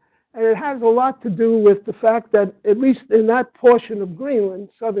that. And it has a lot to do with the fact that, at least in that portion of Greenland,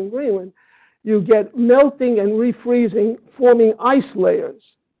 southern Greenland, you get melting and refreezing, forming ice layers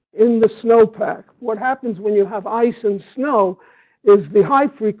in the snowpack. What happens when you have ice and snow is the high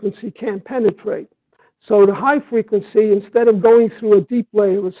frequency can't penetrate. So the high frequency, instead of going through a deep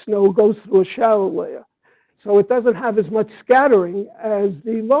layer of snow, goes through a shallow layer. So it doesn't have as much scattering as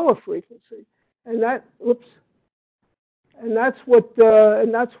the lower frequency. And that, and that's what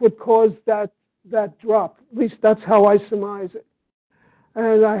caused that drop. At least that's how I surmise it.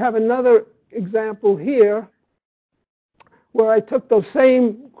 And I have another example here where I took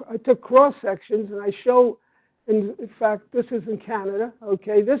cross sections, and I show, in fact, this is in Canada,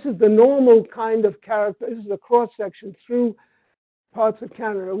 okay? This is the normal kind of character. This is a cross section through parts of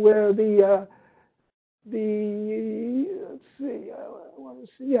Canada where here,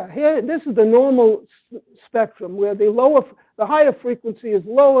 this is the normal spectrum where the higher frequency is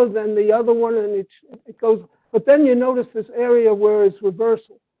lower than the other one, and it goes, but then you notice this area where it's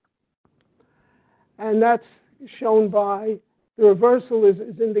reversal. And that's shown by, the reversal is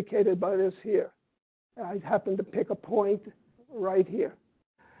indicated by this here. I happen to pick a point right here.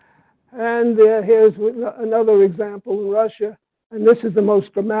 And here's another example in Russia, and this is the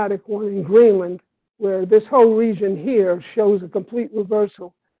most dramatic one in Greenland, where this whole region here shows a complete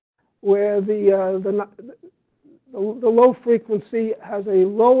reversal, where the low frequency has a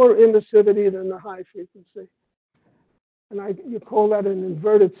lower emissivity than the high frequency. And you call that an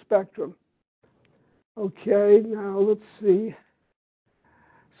inverted spectrum. Okay, now let's see.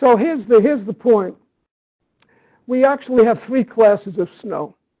 So here's the point. We actually have three classes of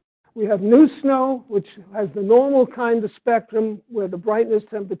snow. We have new snow, which has the normal kind of spectrum where the brightness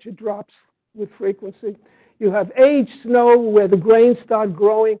temperature drops with frequency. You have aged snow where the grains start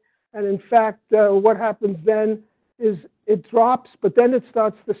growing, and in fact, what happens then is it drops, but then it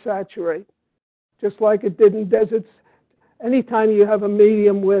starts to saturate, just like it did in deserts. Anytime you have a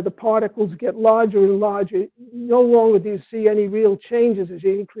medium where the particles get larger and larger, no longer do you see any real changes as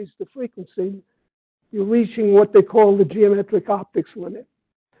you increase the frequency. You're reaching what they call the geometric optics limit.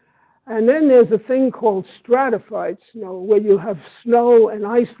 And then there's a thing called stratified snow, where you have snow and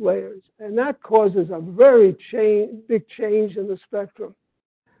ice layers, and that causes a very big change in the spectrum.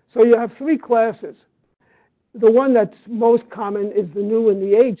 So you have three classes. The one that's most common is the new and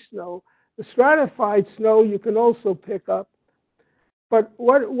the aged snow. The stratified snow you can also pick up. But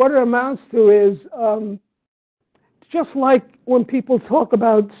what it amounts to is, just like when people talk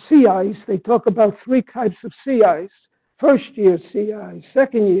about sea ice, they talk about three types of sea ice. First year sea ice,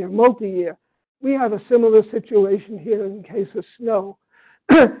 second year, multi-year. We have a similar situation here in case of snow.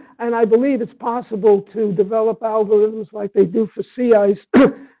 And I believe it's possible to develop algorithms like they do for sea ice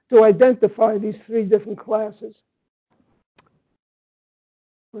to identify these three different classes.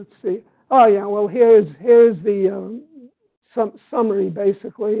 Let's see. Oh yeah, well here's the summary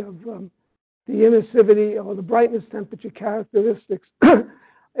basically of the emissivity or the brightness temperature characteristics.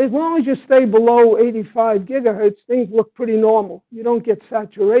 As long as you stay below 85 gigahertz, things look pretty normal. You don't get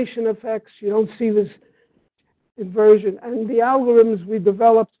saturation effects. You don't see this inversion. And the algorithms we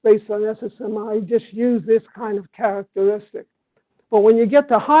developed based on SSMI just use this kind of characteristic. But when you get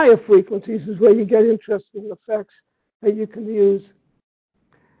to higher frequencies is where you get interesting effects that you can use.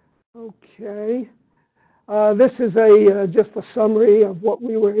 Okay. This is just a summary of what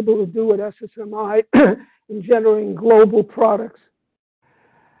we were able to do at SSMI in generating global products.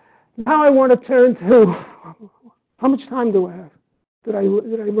 Now I want to turn to, how much time do I have? Did I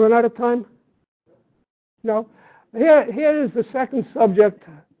run out of time? No? Here is the second subject.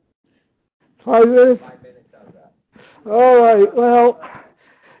 5 minutes? 5 minutes out of that. All right, well,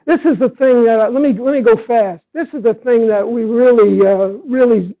 this is the thing that, let me go fast. This is the thing that we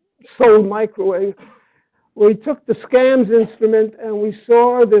really sold microwave. We took the SCAMS instrument and we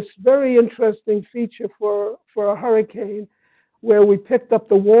saw this very interesting feature for a hurricane where we picked up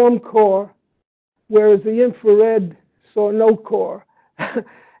the warm core, whereas the infrared saw no core.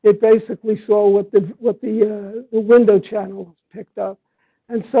 It basically saw what the window channel picked up.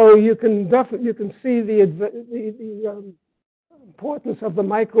 And so you can see the importance of the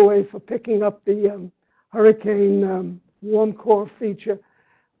microwave for picking up the hurricane warm core feature,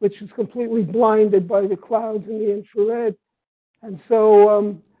 which is completely blinded by the clouds and the infrared. And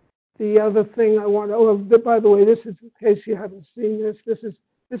so the other thing I want to, oh, by the way, this is, in case you haven't seen this, this is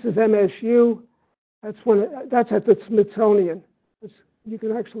MSU. That's at the Smithsonian. You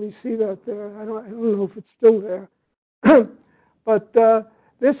can actually see that there. I don't know if it's still there. But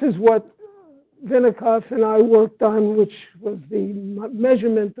this is what Vinikoff and I worked on, which was the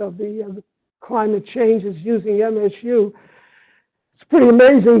measurement of the climate changes using MSU. It's pretty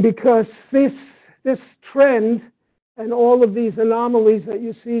amazing because this trend and all of these anomalies that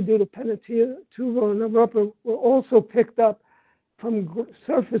you see due to pentatubal and upper were also picked up from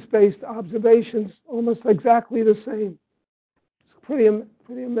surface-based observations, almost exactly the same. It's pretty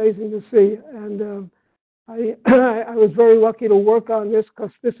amazing to see. And I was very lucky to work on this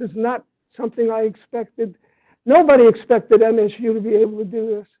because this is not something I expected. Nobody expected MSU to be able to do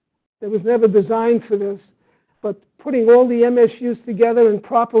this. It was never designed for this. But putting all the MSUs together and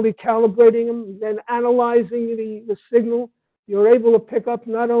properly calibrating them, then analyzing the signal, you're able to pick up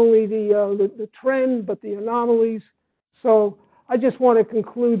not only the trend, but the anomalies. So I just want to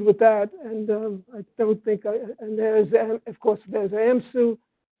conclude with that. And I don't think, and there's, of course, there's AMSU,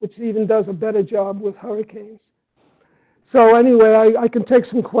 which even does a better job with hurricanes. So anyway, I can take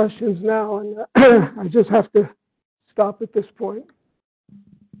some questions now, and I just have to stop at this point.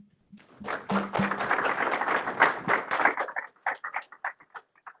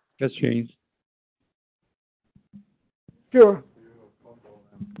 Questions? Sure.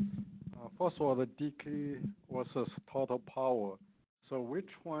 First of all, the decay versus total power. So which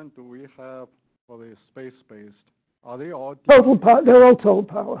one do we have for the space-based? Are they all total power? They're all total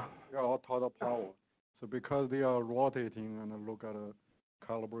power. They're all total power. So because they are rotating and look at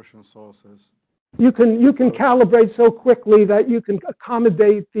calibration sources. You can calibrate so quickly that you can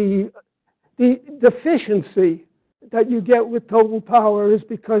accommodate the efficiency that you get with total power is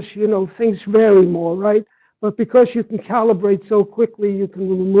because, things vary more, right? But because you can calibrate so quickly, you can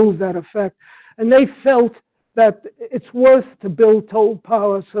remove that effect. And they felt that it's worth to build total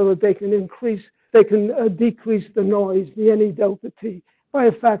power so that they can decrease the noise, the NE delta T, by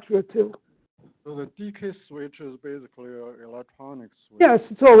a factor of 2. So the decay switch is basically an electronic switch? Yes,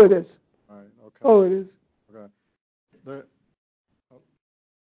 it's all it is. All right, okay. All it is. Okay.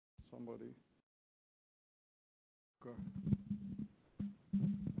 Somebody. Go.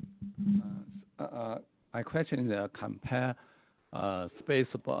 My question is compare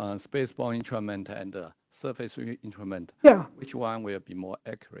spaceborne instrument and surface instrument. Yeah. Which one will be more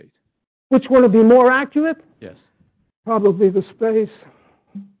accurate? Which one will be more accurate? Yes. Probably the space.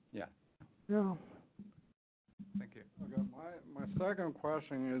 Yeah. Yeah. Thank you. Okay. My second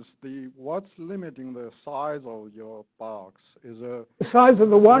question is what's limiting the size of your box? Is it the size of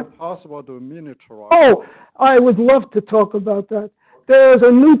the what? Possible to miniaturize? Oh, I would love to talk about that. There's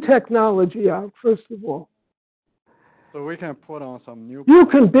a new technology out, first of all. So we can put on some new. You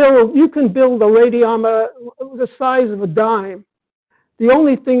can build a radiometer the size of a dime. The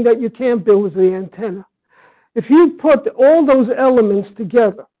only thing that you can't build is the antenna. If you put all those elements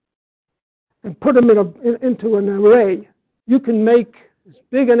together and put them into an array, you can make as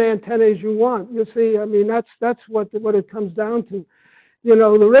big an antenna as you want. You see, I mean, that's what it comes down to. The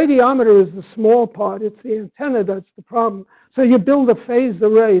radiometer is the small part. It's the antenna that's the problem. So you build a phased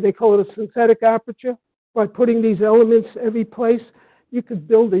array. They call it a synthetic aperture. By putting these elements every place, you could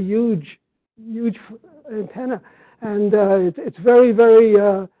build a huge antenna. And it's very, very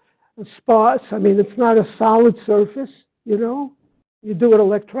sparse. I mean, it's not a solid surface, You do it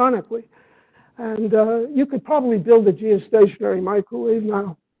electronically. And you could probably build a geostationary microwave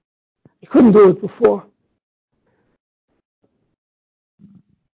now. You couldn't do it before.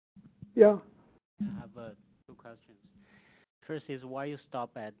 Yeah. I have 2 questions. First is why you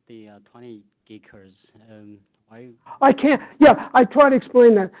stop at the 20 gigahertz? Why? I can't. Yeah, I try to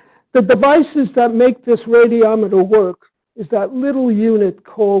explain that. The devices that make this radiometer work is that little unit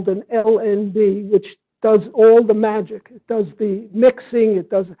called an LNB, which does all the magic. It does the mixing.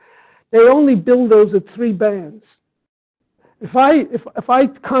 They only build those at 3 bands. If I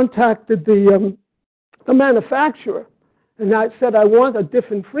contacted the manufacturer and I said I want a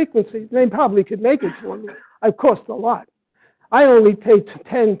different frequency, they probably could make it for me. It costs a lot. I only pay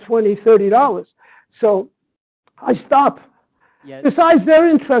 $10, $20, $30. So I stop. Yeah. Besides, they're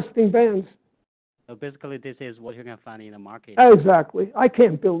interesting bands. So basically, this is what you can find in the market. Exactly. I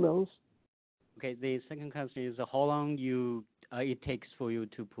can't build those. Okay. The second question is how long it takes for you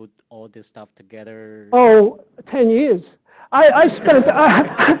to put all this stuff together? Oh, 10 years. I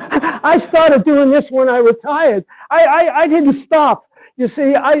started doing this when I retired. I didn't stop. You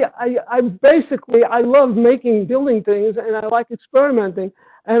see, I love building things, and I like experimenting,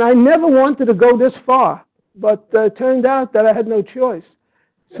 and I never wanted to go this far, but it turned out that I had no choice.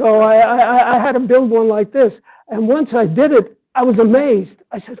 So I had to build one like this, and once I did it, I was amazed.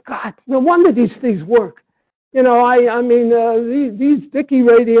 I said, God, no wonder these things work. These Dickey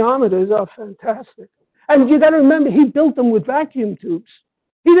radiometers are fantastic. And you got to remember, he built them with vacuum tubes.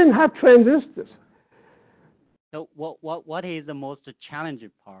 He didn't have transistors. So what is the most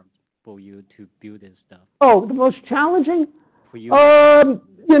challenging part for you to build this stuff? Oh, the most challenging? for you?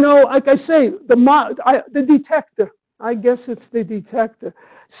 You know, like I say, the detector. I guess it's the detector.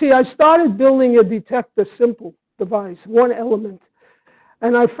 See, I started building a detector simple device, one element.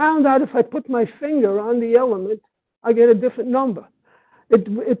 And I found out if I put my finger on the element, I get a different number.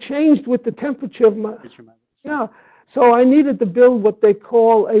 It changed with the temperature of my... Yeah. So I needed to build what they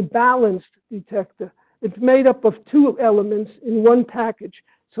call a balanced detector. It's made up of two elements in one package.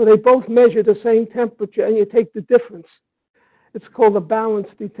 So they both measure the same temperature, and you take the difference. It's called a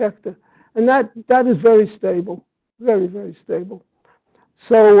balanced detector. And that is very stable, very, very stable.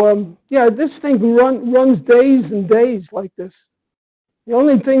 So, yeah, this thing runs days and days like this. The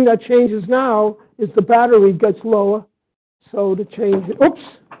only thing that changes now is the battery gets lower. So to change it, oops,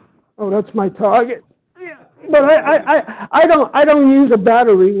 oh, that's my target. Yeah. But I don't use a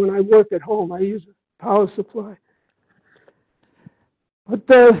battery when I work at home. I use a power supply. But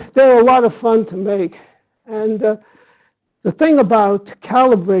they're a lot of fun to make. And the thing about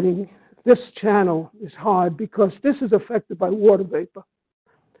calibrating this channel is hard because this is affected by water vapor.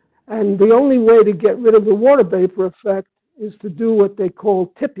 And the only way to get rid of the water vapor effect is to do what they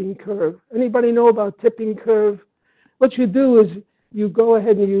call tipping curve. Anybody know about tipping curve? What you do is you go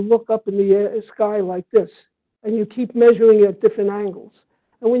ahead and you look up in the sky like this, and you keep measuring at different angles.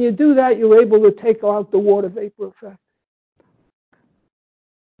 And when you do that, you're able to take out the water vapor effect.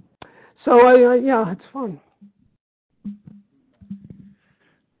 So, yeah, it's fun.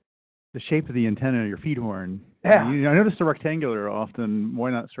 The shape of the antenna, your feed horn. Yeah. I noticed the rectangular often. Why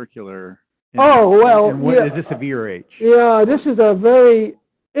not circular? Oh, well, and what, yeah. is this a V or H? Yeah, this is a very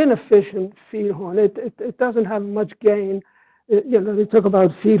inefficient feed horn. It doesn't have much gain. You know, they talk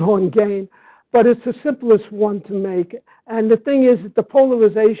about feed horn gain, but it's the simplest one to make. And the thing is that the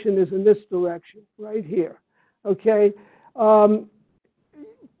polarization is in this direction, right here. Okay.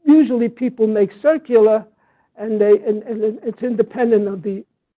 Usually people make circular, and it's independent of the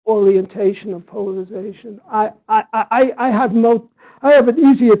orientation of polarization. I have an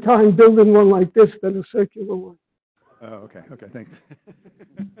easier time building one like this than a circular one. Oh, okay. Okay, thanks.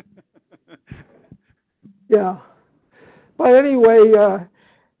 Yeah. But anyway,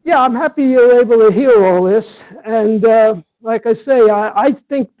 yeah, I'm happy you're able to hear all this. And like I say, I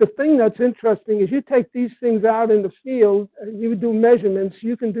think the thing that's interesting is you take these things out in the field and you do measurements,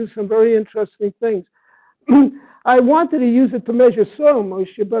 you can do some very interesting things. I wanted to use it to measure soil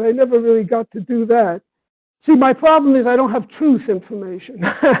moisture, but I never really got to do that. See, my problem is I don't have truth information.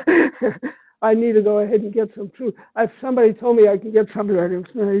 I need to go ahead and get some truth. If somebody told me I can get some of that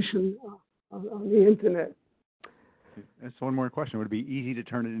information on the internet. That's one more question. Would it be easy to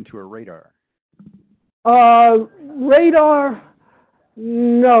turn it into a radar? Radar,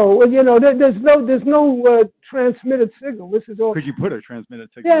 no. You know, there's no transmitted signal. This is all. Could you put a transmitted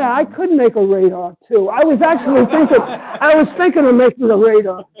signal? Yeah, I could make a radar too. I was actually thinking of making a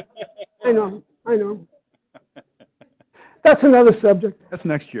radar. I know. That's another subject. That's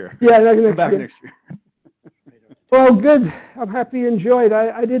next year. Yeah, next year. Next year. Well, good. I'm happy you enjoyed.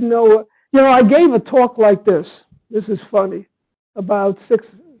 I didn't know. You know, I gave a talk like this. This is funny. About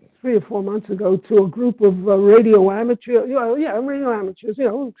 3 or 4 months ago, to a group of radio amateurs. Radio amateurs. You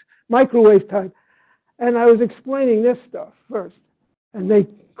know, microwave type. And I was explaining this stuff first, and they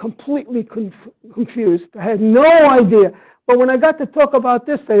completely confused. I had no idea. But when I got to talk about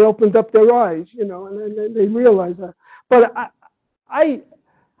this, they opened up their eyes. You know, and then they realized that. But I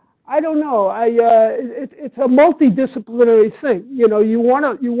don't know. It's a multidisciplinary thing. You know, you want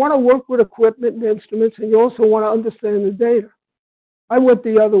to work with equipment and instruments, and you also want to understand the data. I went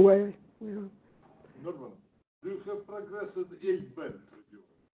the other way. You know. Norman, do you have progressed H-band?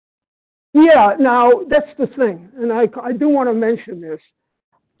 Yeah. Now that's the thing, and I do want to mention this.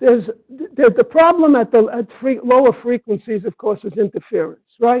 There's the problem at lower frequencies, of course, is interference,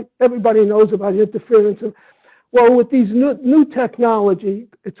 right? Everybody knows about interference. Well, with these new technology,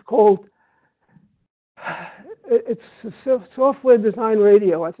 it's software design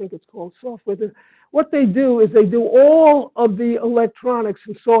radio. I think it's called software. What they do is they do all of the electronics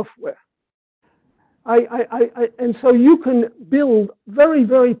and software. And so you can build very,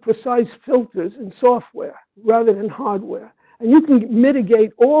 very precise filters in software rather than hardware. And you can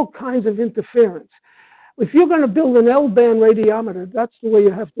mitigate all kinds of interference. If you're going to build an L-band radiometer, that's the way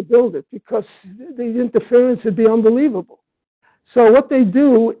you have to build it, because the interference would be unbelievable. So what they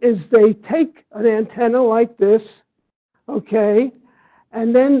do is they take an antenna like this, okay,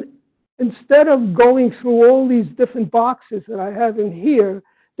 and then instead of going through all these different boxes that I have in here,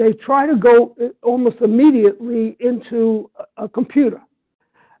 they try to go almost immediately into a computer.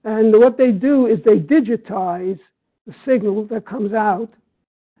 And what they do is they digitize the signal that comes out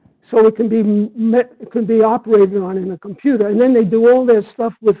so it can be operated on in a computer. And then they do all their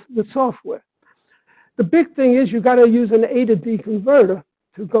stuff with software. The big thing is you've got to use an A to D converter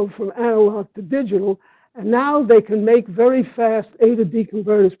to go from analog to digital. And now they can make very fast A to D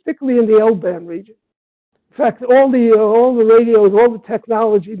converters, particularly in the L-band region. In fact, all the radios, all the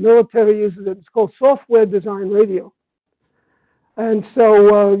technology, military uses it. It's called software-defined radio. And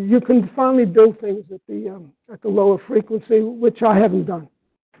so you can finally build things at the lower frequency, which I haven't done.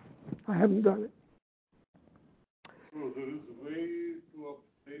 I haven't done it. So there is a way to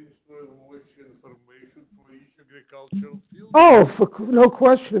obtain so much information for each agricultural field? Oh, no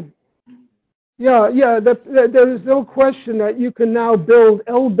question. Yeah, there is no question that you can now build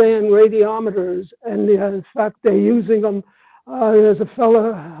L-band radiometers, and in fact, they're using them. There's a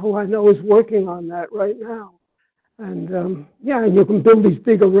fellow who I know is working on that right now. And yeah, you can build these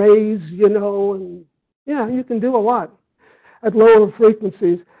big arrays, you know, and yeah, you can do a lot at lower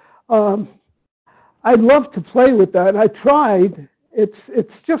frequencies. I'd love to play with that. I tried.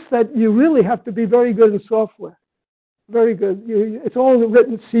 It's just that you really have to be very good in software. Very good. It's all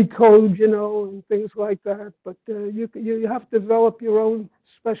written C code, you know, and things like that. But you have to develop your own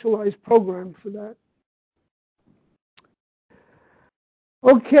specialized program for that.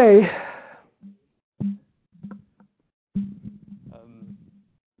 Okay.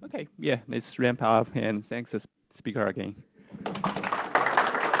 Okay, yeah, let's ramp up, and thanks, speaker again.